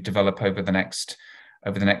to develop over the next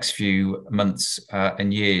few months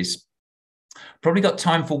and years. Probably got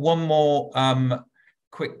time for one more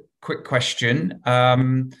quick quick question,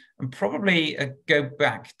 and probably go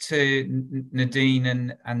back to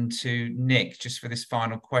Nadine and to Nick just for this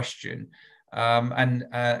final question.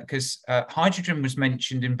 Because hydrogen was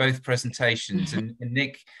mentioned in both presentations, and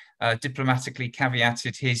Nick diplomatically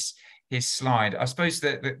caveated his slide. I suppose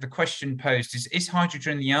that the question posed is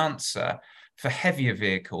hydrogen the answer for heavier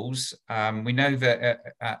vehicles? We know that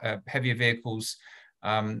heavier vehicles,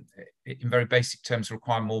 in very basic terms,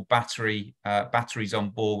 require more batteries on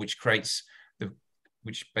board,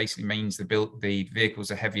 which basically means the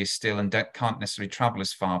vehicles are heavier still and can't necessarily travel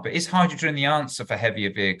as far. But is hydrogen the answer for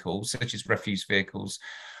heavier vehicles, such as refuse vehicles?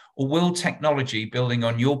 Or will technology, building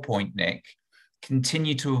on your point, Nick,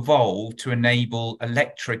 continue to evolve to enable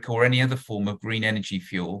electric or any other form of green energy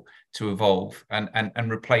fuel to evolve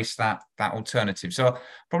and replace that alternative? So I'll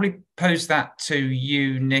probably pose that to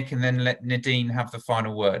you, Nick, and then let Nadine have the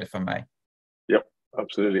final word, if I may. Yep,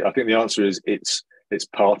 absolutely. I think the answer is it's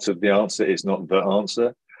part of the answer. It's not the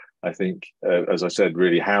answer. I think, as I said,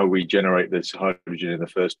 really how we generate this hydrogen in the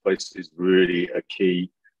first place is really a key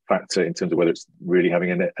factor in terms of whether it's really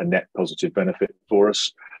having a net positive benefit for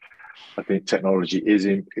us. I think technology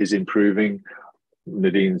is improving.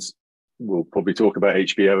 Nadine's will probably talk about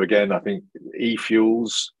HBO again. I think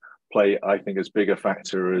e-fuels play, I think, as big a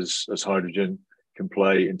factor as hydrogen can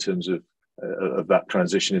play in terms of that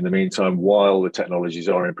transition in the meantime, while the technologies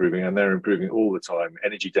are improving, and they're improving all the time.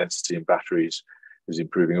 Energy density in batteries is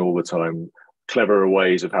improving all the time. Cleverer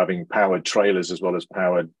ways of having powered trailers as well as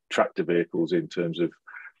powered tractor vehicles in terms of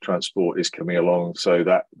transport is coming along. So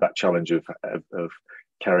that challenge of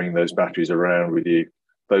carrying those batteries around with you,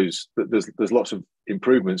 there's lots of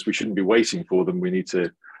improvements. We shouldn't be waiting for them. We need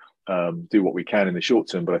to do what we can in the short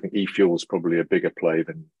term. But I think e-fuel is probably a bigger play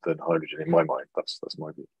than hydrogen in my mind. That's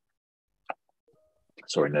my view.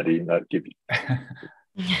 Sorry, Nadine, I'll give you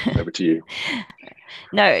over to you.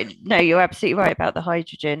 No, you're absolutely right about the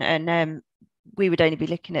hydrogen, and we would only be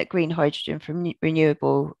looking at green hydrogen from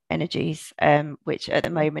renewable energies, which at the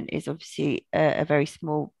moment is obviously a very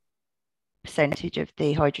small percentage of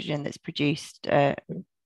the hydrogen that's produced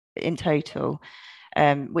in total,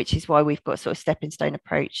 which is why we've got sort of stepping stone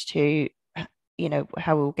approach to,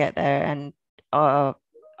 how we'll get there, and our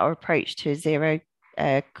approach to zero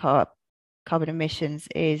carbon emissions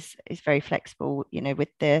is very flexible. With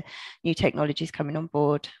the new technologies coming on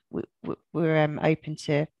board, we're open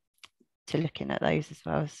to looking at those as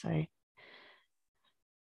well. So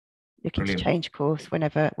looking to change course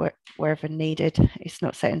wherever needed. It's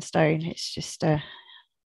not set in stone. It's just an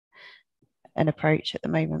approach at the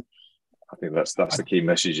moment. I think that's the key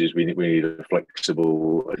message: is we need a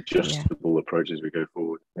flexible, adjustable approach as we go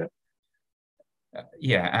forward.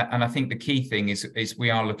 Yeah, and I think the key thing is we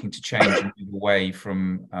are looking to change and move away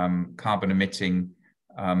from carbon emitting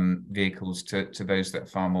vehicles to those that are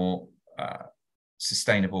far more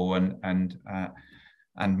sustainable and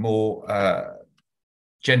more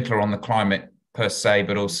gentler on the climate per se,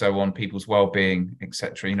 but also on people's well-being,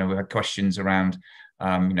 etc. We had questions around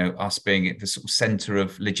us being at the sort of centre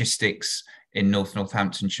of logistics in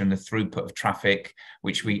Northamptonshire and the throughput of traffic,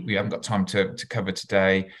 which we haven't got time to cover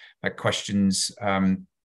today. Had questions on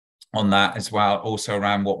that as well, also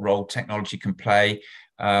around what role technology can play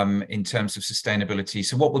in terms of sustainability.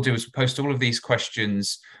 So what we'll do is we'll post all of these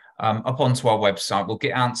questions up onto our website. We'll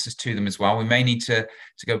get answers to them as well. We may need to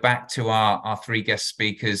go back to our three guest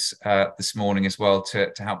speakers this morning as well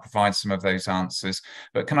to help provide some of those answers.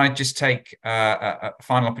 But can I just take a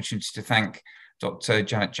final opportunity to thank Dr.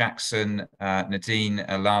 Janet Jackson, Nadine,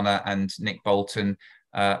 Lana and Nick Bolton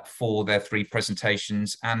for their three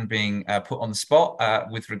presentations and being put on the spot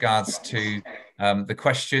with regards to the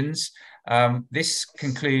questions. This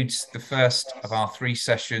concludes the first of our three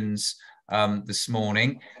sessions this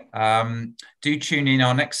morning. Do tune in.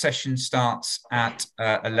 Our next session starts at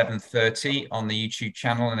 11:30 on the YouTube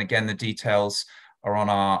channel, and again the details are on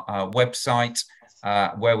our website,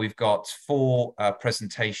 where we've got four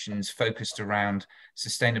presentations focused around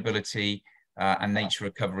sustainability and nature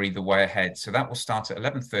recovery the way ahead. So that will start at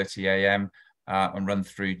 11:30 a.m. And run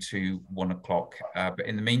through to 1 o'clock. But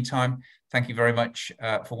in the meantime, thank you very much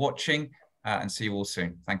for watching and see you all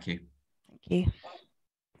soon. Thank you. Thank you.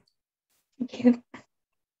 Thank you.